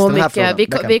faktiskt så den här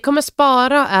mycket. frågan. Vi kommer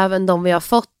spara även de vi har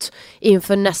fått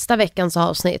inför nästa veckans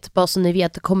avsnitt. Bara så ni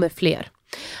vet, det kommer fler.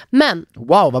 Men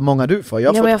wow, vad många du får.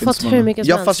 Jag har fått hur mycket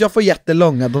som helst. Fast jag får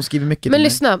jättelånga, de skriver mycket. Men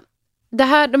lyssna,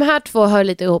 de här 2 hör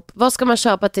lite ihop. Vad ska man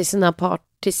köpa till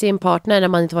sin partner när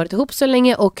man inte varit ihop så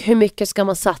länge? Och hur mycket ska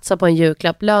man satsa på en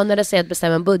julklapp? Lönar det sig att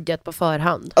bestämma en budget på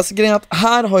förhand? Alltså grejen är att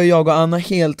här har jag och Anna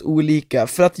helt olika.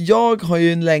 För att jag har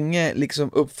ju länge liksom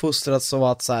uppfostrats så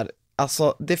att så här,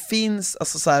 alltså det finns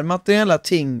alltså så här, materiella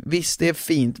ting, visst det är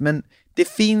fint, men det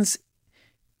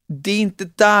är inte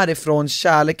därifrån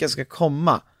kärleken ska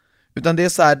komma. Utan det är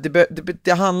så här,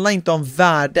 det handlar inte om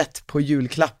värdet på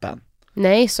julklappen.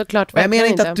 Nej, såklart. Jag menar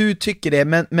inte att du tycker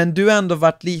det, men du har ändå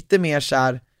varit lite mer så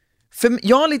här. För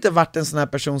jag har lite varit en sån här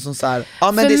person som så här,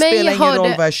 ja men det spelar ingen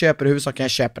roll vad jag köper, hur så kan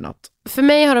jag köpa något. För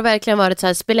mig har det verkligen varit så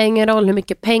här, spelar ingen roll hur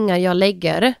mycket pengar jag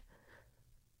lägger.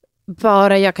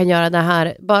 Bara jag kan göra det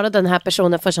här, bara den här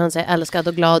personen får känna sig älskad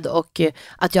och glad och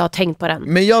att jag har tänkt på den.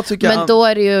 Men då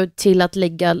är det ju till att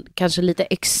lägga kanske lite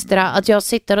extra, att jag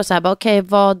sitter och så här, okej,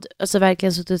 vad, alltså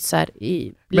verkligen suttit så här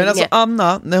i men alltså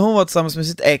Anna, när hon var tillsammans med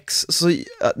sitt ex, så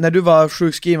när du var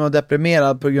sjukskriven och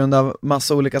deprimerad på grund av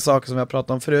massa olika saker som jag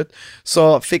pratade om förut,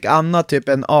 så fick Anna typ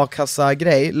en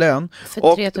a-kassa-grej, lön,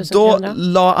 och då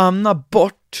la Anna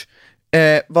bort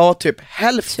var typ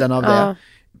hälften av det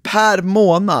per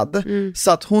månad,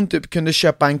 så att hon typ kunde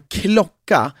köpa en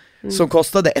klocka som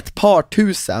kostade ett par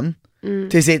tusen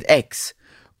till sitt ex.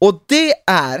 Och det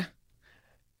är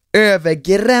över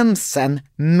gränsen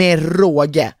med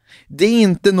råge. Det är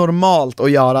inte normalt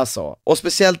att göra så. Och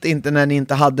speciellt inte när ni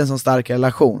inte hade en så stark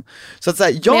relation. Så att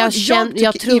säga, jag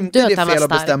tycker inte det är fel att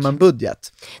bestämma en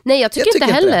budget. Nej, jag tycker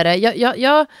inte heller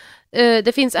det.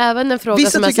 Det finns även en fråga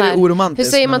vissa som är så här, hur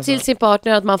säger man till sin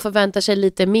partner att man förväntar sig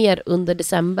lite mer under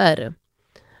december?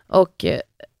 Och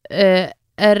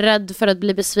är rädd för att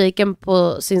bli besviken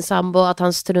på sin sambo, att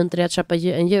han struntar i att köpa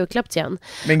en julklapp till en.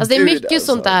 Alltså det är mycket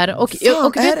sånt där. Och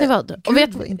vet ni vad? Och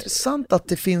vet vad intressant att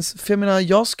det finns, för jag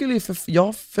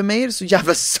menar, för mig är det så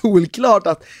jävla solklart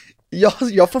att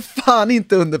jag får fan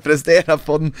inte underprestera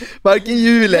på varken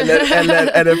jul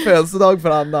eller födelsedag för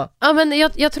Anna. Ja, men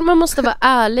jag tror man måste vara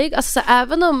ärlig. Alltså,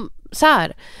 även om så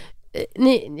här,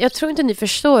 jag tror inte ni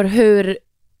förstår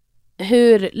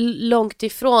hur långt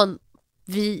ifrån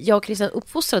jag och Christian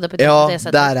uppfostrade på det sättet.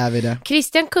 Ja, där är vi det.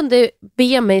 Christian kunde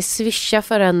be mig swisha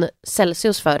för en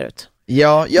Celsius förut.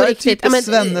 Ja, jag är typ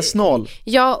svennesnål.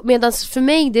 Ja, medan för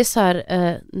mig det är så här,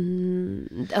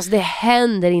 alltså det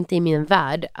händer inte i min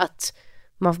värld att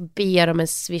man ber om en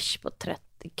swish på 30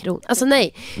 kronor. Alltså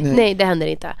nej, det händer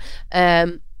inte.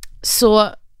 Så,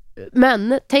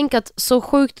 men tänk att så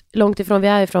sjukt långt ifrån vi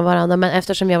är ifrån varandra, men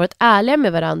eftersom vi har varit ärliga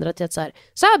med varandra till att så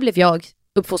här blev jag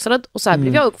uppfostrad och så här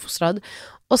blev jag uppfostrad.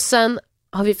 Och sen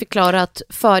har vi förklarat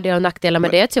fördelar och nackdelar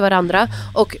med det till varandra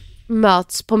och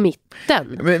möts på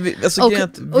mitten. Men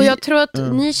och jag tror att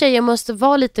ni tjejer måste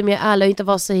vara lite mer ärliga och inte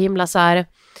vara så himla så här.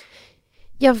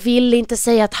 Jag vill inte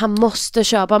säga att han måste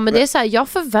köpa, men det är så här, jag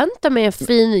förväntar mig en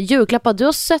fin julklapp. Du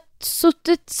har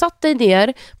satt dig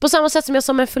ner på samma sätt som jag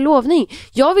som en förlovning.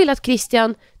 Jag vill att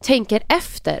Christian tänker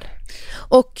efter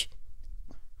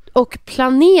och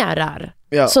planerar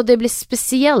så det blir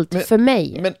speciellt för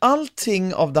mig. Men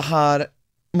allting av det här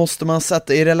måste man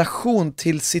sätta i relation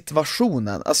till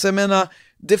situationen. Alltså jag menar,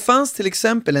 det fanns till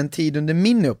exempel en tid under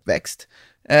min uppväxt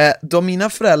då mina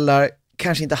föräldrar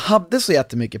kanske inte hade så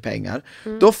jättemycket pengar.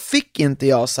 Då fick inte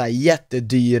jag så här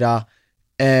jättedyra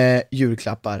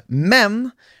julklappar.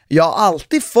 Men jag har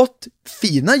alltid fått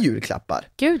fina julklappar.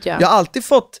 Gud, ja. Jag har alltid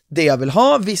fått det jag vill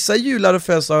ha. Vissa jular och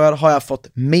födelsedagar har jag fått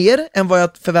mer än vad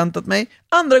jag förväntat mig.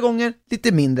 Andra gånger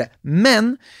lite mindre.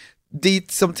 Men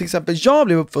det som till exempel jag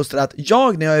blev uppfostrad, att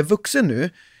jag när jag är vuxen nu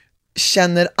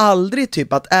känner aldrig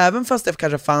typ att, även fast det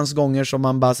kanske fanns gånger som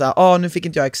man bara såhär, nu fick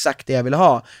inte jag exakt det jag ville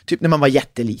ha, typ när man var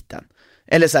jätteliten,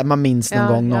 eller så här, man minns någon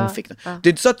gång någon fick. Det är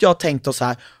inte så att jag tänkte så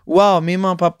här, wow, min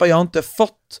mamma och pappa, jag har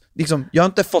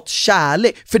inte fått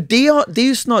kärlek, för det är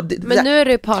ju snart men nu är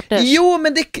det partners. Jo,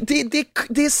 men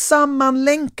det är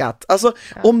sammanlänkat. Alltså,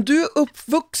 om du är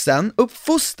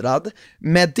uppfostrad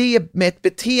med ett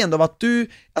beteende av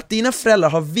att dina föräldrar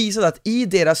har visat att i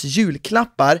deras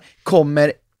julklappar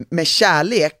kommer med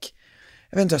kärlek.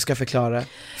 Jag vet inte hur jag ska förklara det.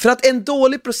 För att en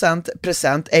dålig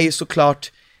present är ju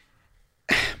såklart.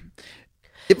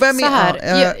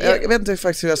 Jag vet inte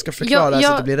faktiskt hur jag ska förklara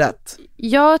så att det blir rätt.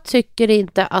 Jag tycker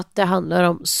inte att det handlar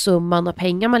om summan av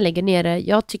pengar man lägger ner.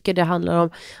 Jag tycker det handlar om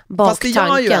baktanken. Fast det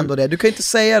gör ju ändå det. Du kan inte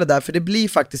säga det där, för det blir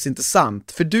faktiskt inte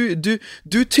sant. För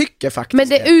du tycker faktiskt. Men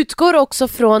det utgår också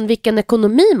från vilken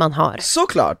ekonomi man har.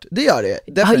 Såklart, det gör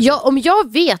det definitivt. Om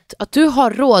jag vet att du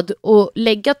har råd att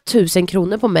lägga 1000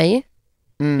 kronor på mig,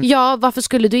 varför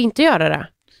skulle du inte göra det?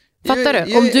 Fattar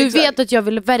du? Om du vet att jag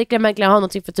vill verkligen ha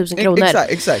någonting för 1000 kronor.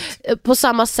 Exakt. På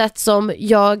samma sätt som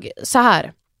jag, så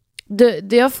här.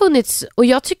 Det har funnits, och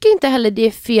jag tycker inte heller det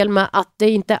är fel med att det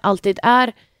inte alltid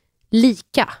är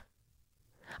lika.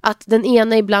 Att den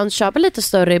ena ibland köper lite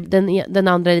större, den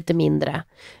andra lite mindre.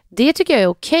 Det tycker jag är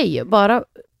okej. Bara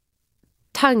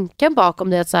tanken bakom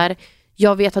det är att så här,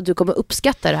 jag vet att du kommer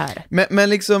uppskatta det här. Men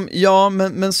liksom,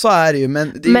 men så är det ju.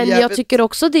 Men jag tycker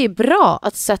också det är bra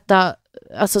att sätta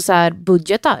alltså så här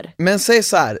budgetar. Men säg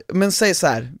så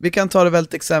här, vi kan ta det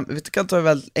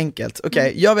väldigt enkelt.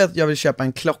 Okej, jag vet att jag vill köpa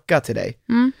en klocka till dig.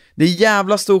 Det är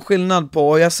jävla stor skillnad på,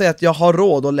 och jag säger att jag har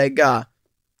råd att lägga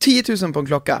 10 000 på en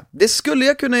klocka. Det skulle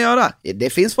jag kunna göra. Det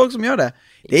finns folk som gör det.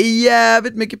 Det är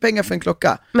jävligt mycket pengar för en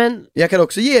klocka. Men jag kan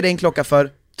också ge dig en klocka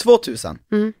för 2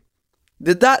 000.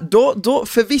 Det där, då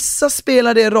för vissa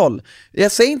spelar det roll.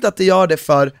 Jag säger inte att det gör det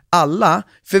för alla.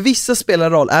 För vissa spelar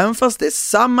det roll. Även fast det är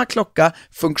samma klocka,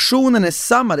 funktionen är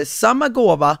samma, det är samma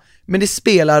gåva, men det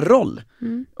spelar roll.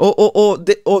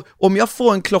 Och om jag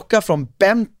får en klocka från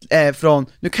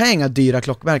nu kan jag inga dyra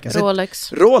klockmärken,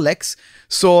 Rolex,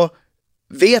 så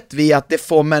vet vi att det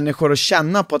får människor att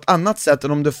känna på ett annat sätt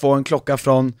än om du får en klocka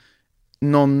från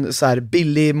någon så här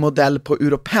billig modell på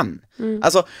Europen.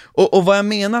 Alltså, och vad jag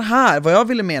menar här, vad jag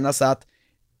ville mena så att,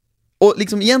 och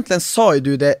liksom egentligen sa ju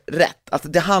du det rätt,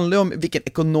 att det handlar om vilken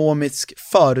ekonomisk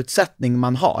förutsättning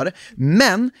man har.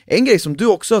 Men en grej som du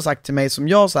också har sagt till mig, som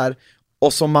jag så här,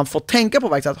 och som man får tänka på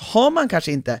faktiskt, att har man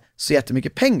kanske inte så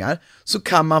jättemycket pengar, så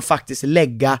kan man faktiskt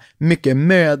lägga mycket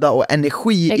möda och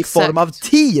energi i form av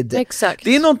tid. Exakt.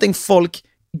 Det är någonting folk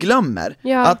glömmer,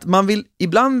 att man vill,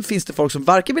 ibland finns det folk som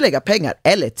varken vill lägga pengar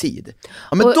eller tid.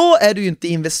 Ja, men då är du ju inte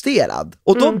investerad.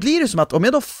 Och då blir det som att om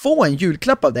jag då får en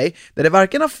julklapp av dig där det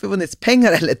varken har funnits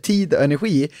pengar eller tid och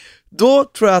energi, då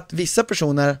tror jag att vissa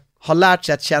personer har lärt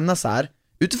sig att känna så här,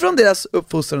 utifrån deras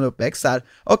uppfostran och uppväxt, så här,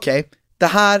 okej, den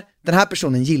här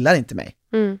personen gillar inte mig.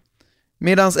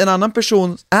 Medan en annan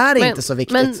person är inte så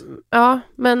viktigt.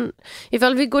 Men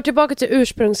ifall vi går tillbaka till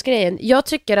ursprungsgrejen, jag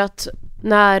tycker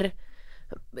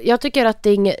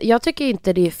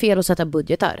inte det är fel att sätta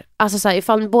budgetar. Alltså så här,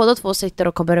 ifall båda två sitter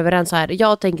och kommer överens så här,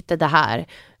 jag tänkte det här,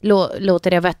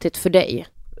 låter det vettigt för dig?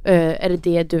 Är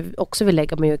det du också vill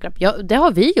lägga med julklapp? Ja, det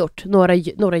har vi gjort några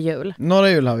jul. Några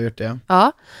jul har vi gjort det.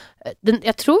 Ja.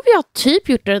 Jag tror vi har typ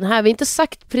gjort den här. Vi har inte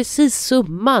sagt precis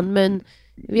summan, men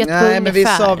vi vet på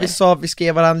ungefär. Vi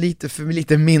skrev varandra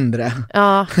lite mindre.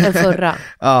 Ja, än förra.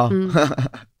 Ja.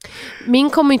 Min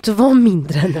kommer inte vara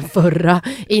mindre än den förra,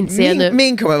 inser jag nu.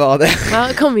 Min kommer vara det. Ja,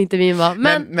 kommer inte min vara.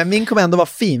 Men min kommer ändå vara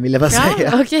fin, vill jag bara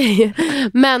säga. Okej.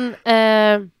 Men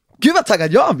gud vad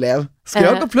taggad jag blev. Ska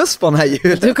jag gå plus på den här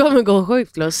julen? Du kommer gå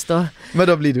sjukt plus då. Men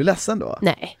då blir du ledsen då?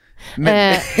 Nej.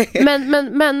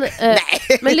 Men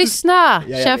lyssna,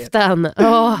 käften.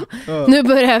 Nu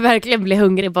börjar jag verkligen bli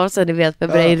hungrig, bara så ni vet, för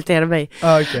jag börjar irritera mig.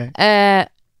 Okay.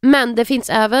 Men det finns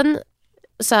även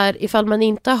så här, ifall man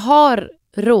inte har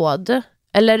råd,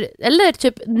 eller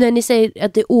typ när ni säger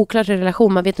att det är oklart i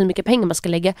relation, man vet hur mycket pengar man ska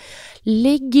lägga,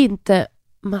 lägg inte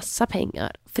massa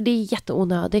pengar, för det är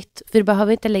jätteonödigt, för du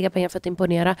behöver inte lägga pengar för att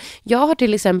imponera. Jag har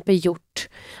till exempel gjort,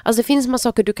 alltså det finns massa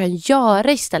saker du kan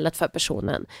göra istället för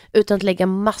personen utan att lägga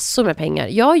massor med pengar.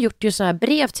 Jag har gjort ju så här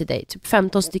brev till dig, typ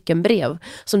 15 stycken brev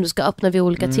som du ska öppna vid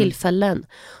olika tillfällen,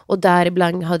 och där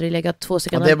ibland hade det legat 2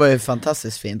 sekunder. Och det var ju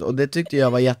fantastiskt fint, och det tyckte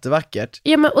jag var jättevackert.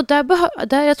 Ja, men och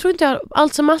där jag tror inte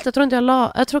allt som allt,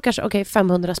 jag tror kanske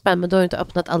 500 spänn, men då har jag inte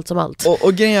öppnat allt som allt.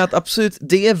 Och grejen är att absolut,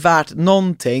 det är värt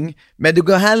någonting, men det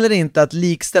går heller inte att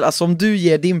likställa, alltså om du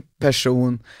ger din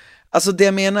person, alltså det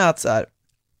jag menar att så här,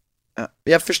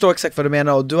 jag förstår exakt vad du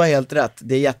menar, och du har helt rätt,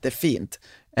 det är jättefint.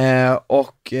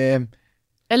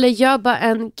 Eller gör bara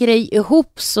en grej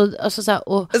ihop, så, alltså, så här,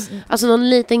 alltså någon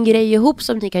liten grej ihop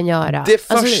som ni kan göra. Det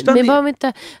första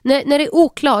inte, när det är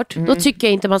oklart, då tycker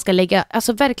jag inte man ska lägga,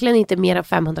 alltså verkligen inte mer än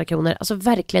 500 kronor, alltså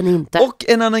verkligen inte. Och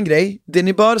en annan grej, det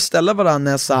ni bör ställa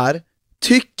varandra är så här,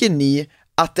 tycker ni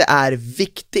att det är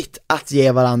viktigt att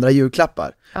ge varandra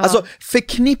julklappar? Alltså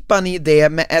förknippar ni det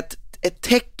med ett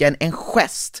tecken, en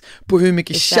gest på hur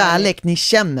mycket kärlek ni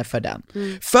känner för den.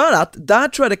 För att där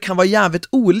tror jag det kan vara jävligt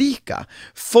olika.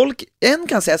 En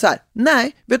kan säga så här: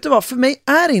 nej, vet du vad, för mig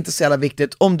är det inte så jävla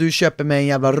viktigt om du köper mig en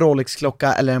jävla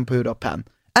Rolex-klocka eller en Puro-pen.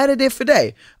 Är det för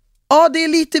dig? Ja, det är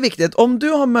lite viktigt. Om du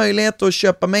har möjlighet att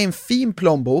köpa mig en fin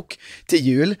plånbok till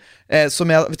jul,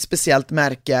 som är av ett speciellt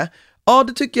märke, ja,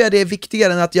 det tycker jag det är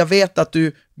viktigare än att jag vet att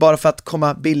du, bara för att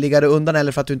komma billigare undan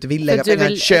eller för att du inte vill lägga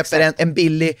pengar, köper en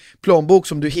billig plånbok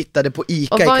som du hittade på Ica i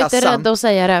kassan. Och var inte rädd att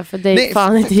säga det, för det är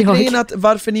fan inte jag. Att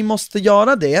varför ni måste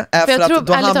göra det är för att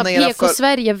då hamnar era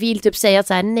PK-Sverige vill typ säga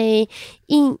så här: nej,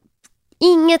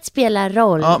 inget spelar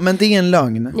roll. Ja, men det är en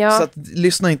lögn. Ja. Så att,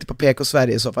 lyssna inte på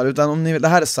PK-Sverige i så fall, utan om det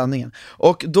här är sanningen.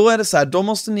 Och då är det så här, då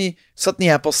måste ni, så att ni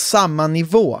är på samma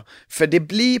nivå. För det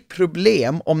blir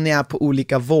problem om ni är på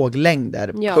olika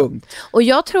våglängder. Ja. Punkt. Och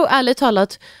jag tror ärligt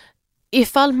talat,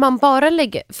 ifall man bara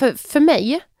lägger, för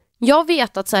mig, jag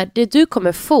vet att så här, det du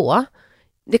kommer få,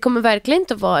 det kommer verkligen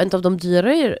inte vara en av de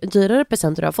dyrare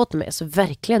presenter du har fått med. Så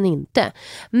verkligen inte.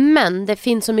 Men det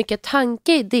finns så mycket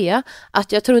tanke i det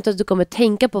att jag tror inte att du kommer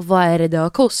tänka på vad är det har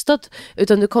kostat.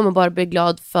 Utan du kommer bara bli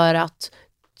glad för att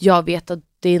jag vet att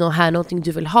det är någonting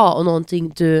du vill ha och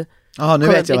någonting du nu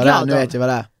vet jag vad det är. Nu vet jag vad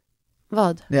det är.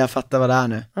 Vad? Jag fattar vad det är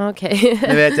nu. Okej.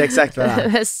 Nu vet jag exakt vad det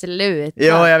är. Sluta.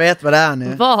 Jo, jag vet vad det är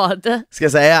nu. Vad? Ska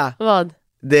jag säga? Vad?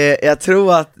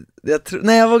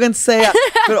 Nej, jag vågar inte säga.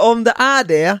 För om det är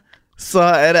det så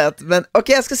är det rätt. Men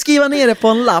okej, jag ska skriva ner det på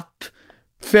en lapp.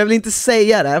 För jag vill inte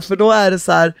säga det. För då är det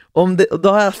så här, då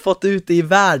har jag fått ut det i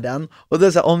världen. Och då är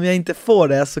det så här, om jag inte får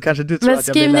det så kanske du tror men att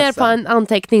jag blir ledsen. Men skriv ner på en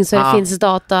anteckning så det finns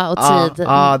data och tid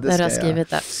när du har skrivit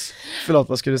det. Förlåt,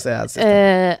 vad skulle du säga?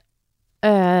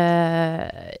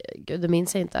 Gud, det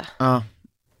minns jag inte. Ja.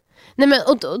 Nej, men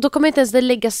och då kommer inte ens det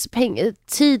läggas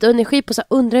tid och energi på så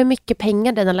här, undra hur mycket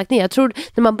pengar den har lagt ner. Jag tror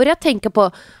när man börjar tänka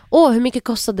på hur mycket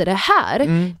kostade det här?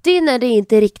 Det är när det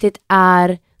inte riktigt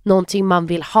är någonting man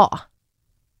vill ha.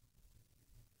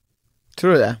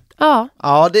 Tror du det? Ja.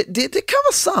 Ja, det kan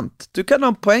vara sant. Du kan ha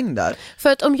en poäng där.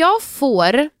 För att om jag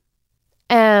får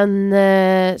en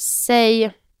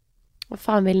säg, vad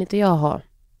fan vill inte jag ha?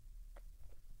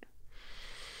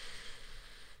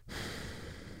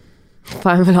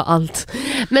 Fan, jag vill ha allt.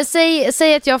 Men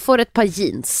säg att jag får ett par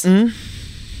jeans.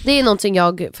 Det är någonting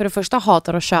jag för det första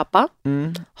hatar att köpa.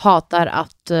 Hatar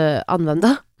att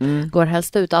använda. Går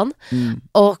helst utan.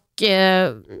 Och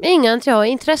inget jag har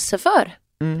intresse för.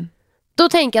 Då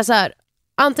tänker jag så här.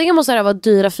 Antingen måste det vara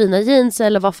dyra fina jeans,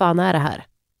 eller vad fan är det här?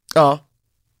 Ja.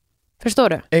 Förstår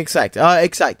du? Exakt, ja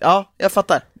exakt. Ja, jag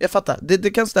fattar. Det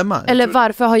kan stämma. Eller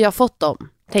varför har jag fått dem?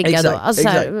 Tänker jag då. Alltså, så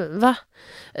här, va?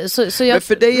 Så jag... Men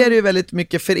för dig är det ju väldigt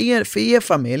mycket, för er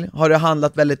familj har det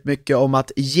handlat väldigt mycket om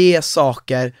att ge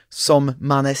saker som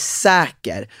man är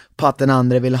säker på att den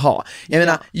andra vill ha. Jag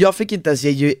menar, jag fick inte ens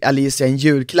ge Alicia en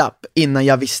julklapp innan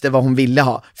jag visste vad hon ville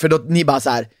ha. För då, ni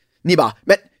bara,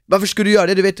 men varför skulle du göra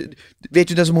det? Du vet ju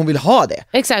inte ens om hon vill ha det.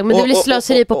 Exakt, men det blir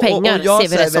slöseri på pengar, ser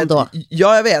vi det som då.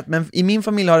 Ja, jag vet, men i min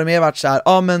familj har det mer varit så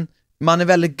här, men man är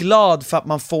väldigt glad för att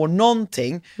man får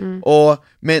någonting.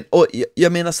 Och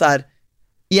jag menar så här,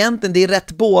 egentligen det är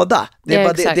rätt båda. Det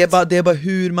är bara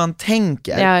hur man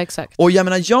tänker. Ja, exakt. Och jag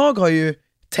menar, jag har ju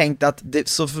tänkt att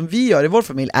så som vi gör i vår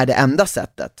familj är det enda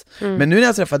sättet. Men nu när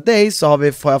jag träffat dig så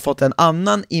har jag fått en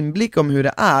annan inblick om hur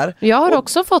det är. Jag har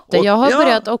också fått det. Jag har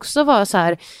börjat också vara så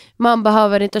här, man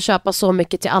behöver inte köpa så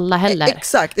mycket till alla heller.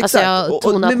 Exakt. Alltså jag har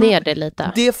tonat ner det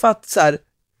lite. Det är för att så här,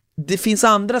 det finns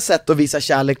andra sätt att visa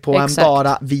kärlek på än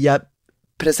bara via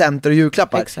presenter och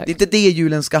julklappar. Exakt. Det är inte det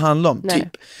julen ska handla om. Nej.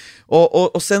 Typ.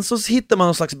 Och sen så hittar man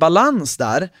någon slags balans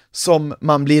där som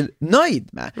man blir nöjd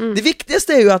med. Det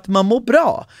viktigaste är ju att man mår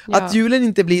bra. Att julen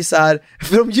inte blir så här,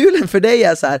 för om julen för dig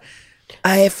är så här,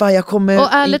 nej fan jag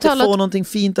kommer inte få någonting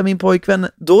fint av min pojkvän,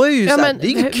 då är ju så här, det är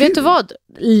inget kul. Vet du vad?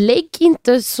 Lägg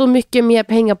inte så mycket mer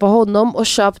pengar på honom och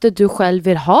köp det du själv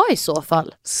vill ha i så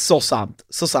fall. Så sant.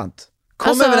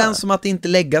 Kom överens om att inte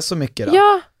lägga så mycket då.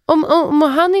 Ja. Om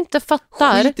han inte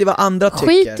fattar, skit i vad andra tycker.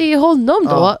 Skit i honom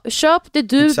då. Köp det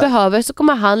du behöver, så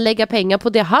kommer han lägga pengar på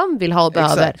det han vill ha och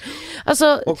behöver.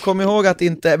 Alltså... Och kom ihåg att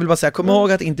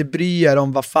inte bry er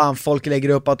om vad fan folk lägger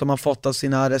upp att de har fått av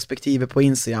sina respektive på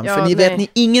Instagram. För ni vet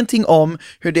ingenting om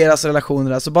hur deras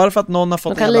relationer är. Så bara för att någon har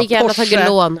fått en jävla Porsche,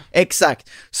 lån. Exakt.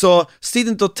 Så sitt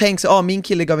inte och tänk så, min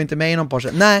kille gav inte mig någon Porsche.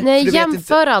 Nej,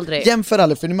 jämför aldrig. Jämför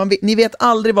aldrig, för ni vet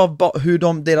aldrig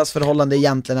hur deras förhållande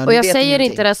egentligen är. Och jag säger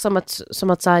inte det som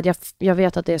att så här, jag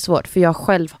vet att det är svårt, för jag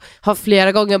själv har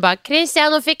flera gånger bara,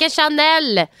 Christian, hon fick en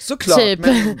Chanel. Såklart, typ.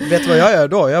 Men vet du vad jag gör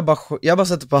då? Jag bara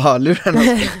sätter på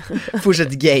hörlurarna och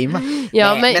fortsätter game.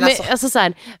 Ja,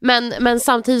 men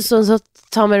samtidigt så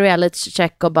tar man reality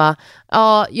check och bara,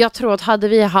 jag tror att hade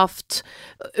vi haft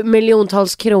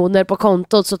miljontals kronor på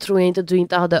kontot så tror jag inte att du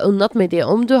inte hade unnat mig det.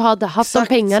 Om du hade haft de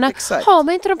pengarna, har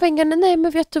man inte de pengarna, nej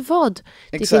men vet du vad?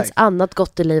 Det finns annat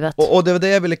gott i livet. Och det var det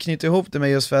jag ville knyta ihop det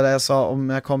med, just för att jag sa om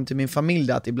jag kom till min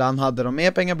familj, att ibland hade de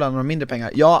mer pengar, ibland hade de mindre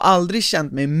pengar. Jag har aldrig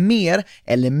känt mig mer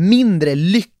eller mindre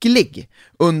lycklig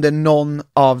under någon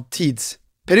av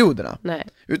tidsperioderna. Nej.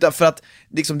 Utan för att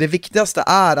liksom, det viktigaste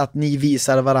är att ni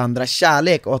visar varandra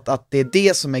kärlek, och att det är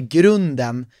det som är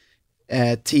grunden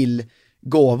till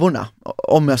gåvorna,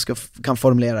 om jag kan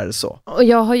formulera det så. Och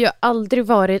jag har ju aldrig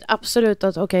varit absolut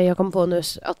att jag kom på nu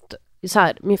att så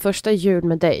här, min första jul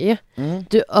med dig,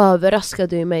 du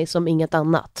överraskade ju mig som inget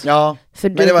annat. Ja, för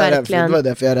men det var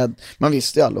därför jag är rädd. Man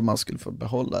visste ju aldrig om man skulle få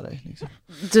behålla dig liksom.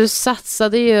 Du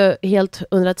satsade ju helt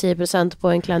 110% på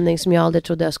en klänning som jag aldrig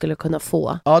trodde jag skulle kunna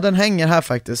få. Ja, den hänger här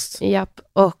faktiskt. Japp,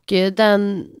 och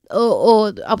den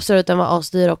och absolut, den var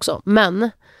asdyr också. Men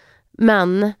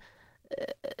Men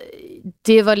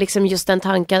det var liksom just den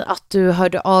tanken att du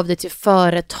hörde av dig till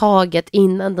företaget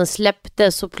innan den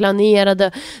släpptes och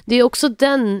planerade. Det är också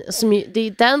den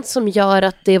som gör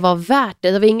att det var värt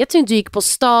det. Det var ingenting du gick på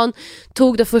stan,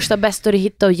 tog det första bästa du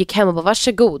hittade och gick hem och bara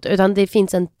varsågod. Utan det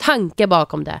finns en tanke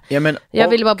bakom det. Ja, men, jag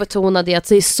vill bara betona det, att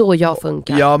det är så jag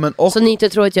funkar. Ja, men, så ni inte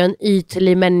tror att jag är en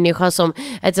ytlig människa som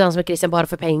är tillsammans med Christian bara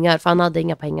för pengar. För han hade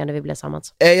inga pengar när vi blev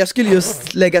tillsammans. Jag skulle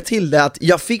just lägga till det att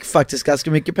jag fick faktiskt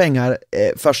ganska mycket pengar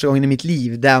första gången i mitt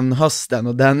liv, den hösten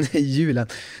och den julen.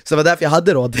 Så det var därför jag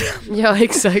hade råd. Ja,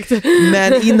 exakt.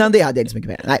 Men innan det hade jag inte så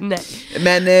mycket pengar.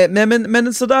 Nej.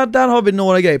 Men så där har vi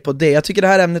några grejer på det. Jag tycker det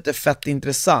här ämnet är fett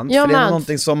intressant. För det är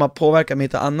någonting som har påverkat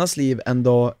mitt och Annas liv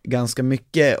ändå ganska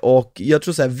mycket. Och jag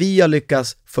tror så här, vi har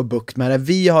lyckats få bukt med det.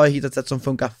 Vi har hittat ett sätt som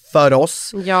funkar för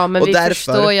oss. Ja, men och vi därför,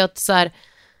 förstår ju att så är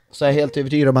jag helt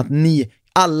övertygad om att ni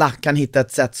alla kan hitta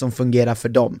ett sätt som fungerar för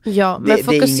dem. Ja, men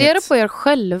fokusera på er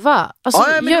själva. Alltså,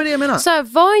 ja, men det jag menar. Så här,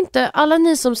 var inte alla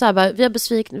ni som så här, bara, vi har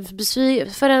besvikna.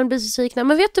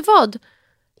 Men vet du vad?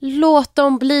 Låt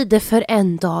dem bli det för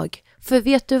en dag. För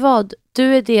vet du vad?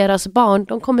 Du är deras barn.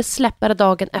 De kommer släppa det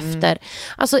dagen efter.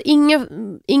 Alltså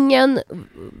ingen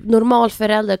normal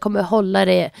förälder kommer hålla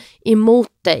det emot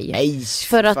dig. Nej,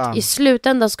 för att i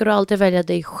slutändan ska du alltid välja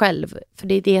dig själv. För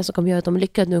det är det som kommer göra att de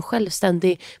lyckas. Nu en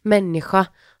självständig människa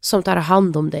som tar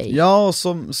hand om dig. Ja, och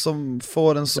som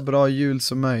får en så bra jul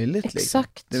som möjligt. Exakt. Liksom.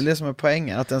 Det är det som är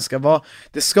poängen. Att den ska vara,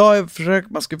 det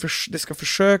ska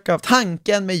försöka,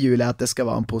 tanken med jul är att det ska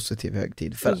vara en positiv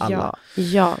högtid för alla.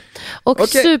 Ja. Och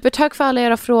supertack för alla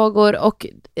era frågor. Och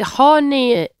har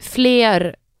ni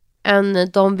fler än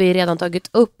de vi redan tagit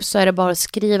upp så är det bara att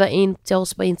skriva in till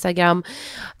oss på Instagram.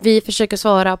 Vi försöker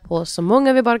svara på så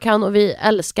många vi bara kan och vi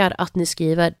älskar att ni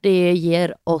skriver. Det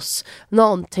ger oss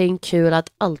någonting kul att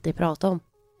alltid prata om.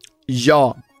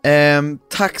 Ja,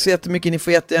 tack så jättemycket. Ni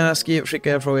får jättegärna skicka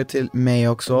era frågor till mig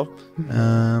också.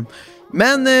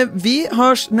 Men vi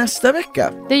hörs nästa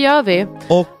vecka. Det gör vi.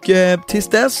 Och tills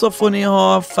dess så får ni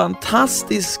ha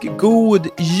fantastisk god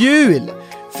jul.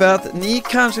 För att ni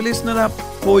kanske lyssnar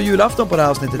på julafton på det här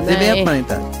avsnittet. Nej. Det vet man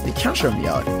inte. Det kanske de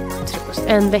gör.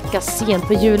 En vecka sen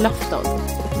på julafton.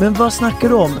 Men vad snackar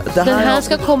du om? Den här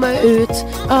ska komma ut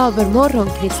övermorgon,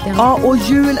 Christian. Ja, och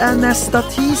jul är nästa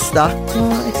tisdag.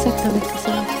 Ja, exakt en vecka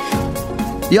sen.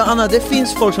 Ja, Anna, det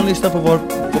finns folk som lyssnar på vår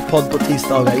podd på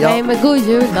tisdagar. Nej, men god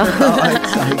jul då. Ja,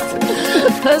 exakt.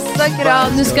 Puss och kram,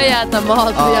 nu ska jag äta mat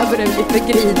och jag börjar bli för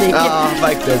grinig. Ja,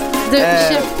 faktiskt. Du,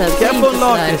 käften. Kan jag få en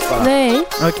lakrits bara? Nej.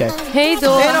 Okej. Hej då.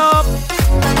 Hej då!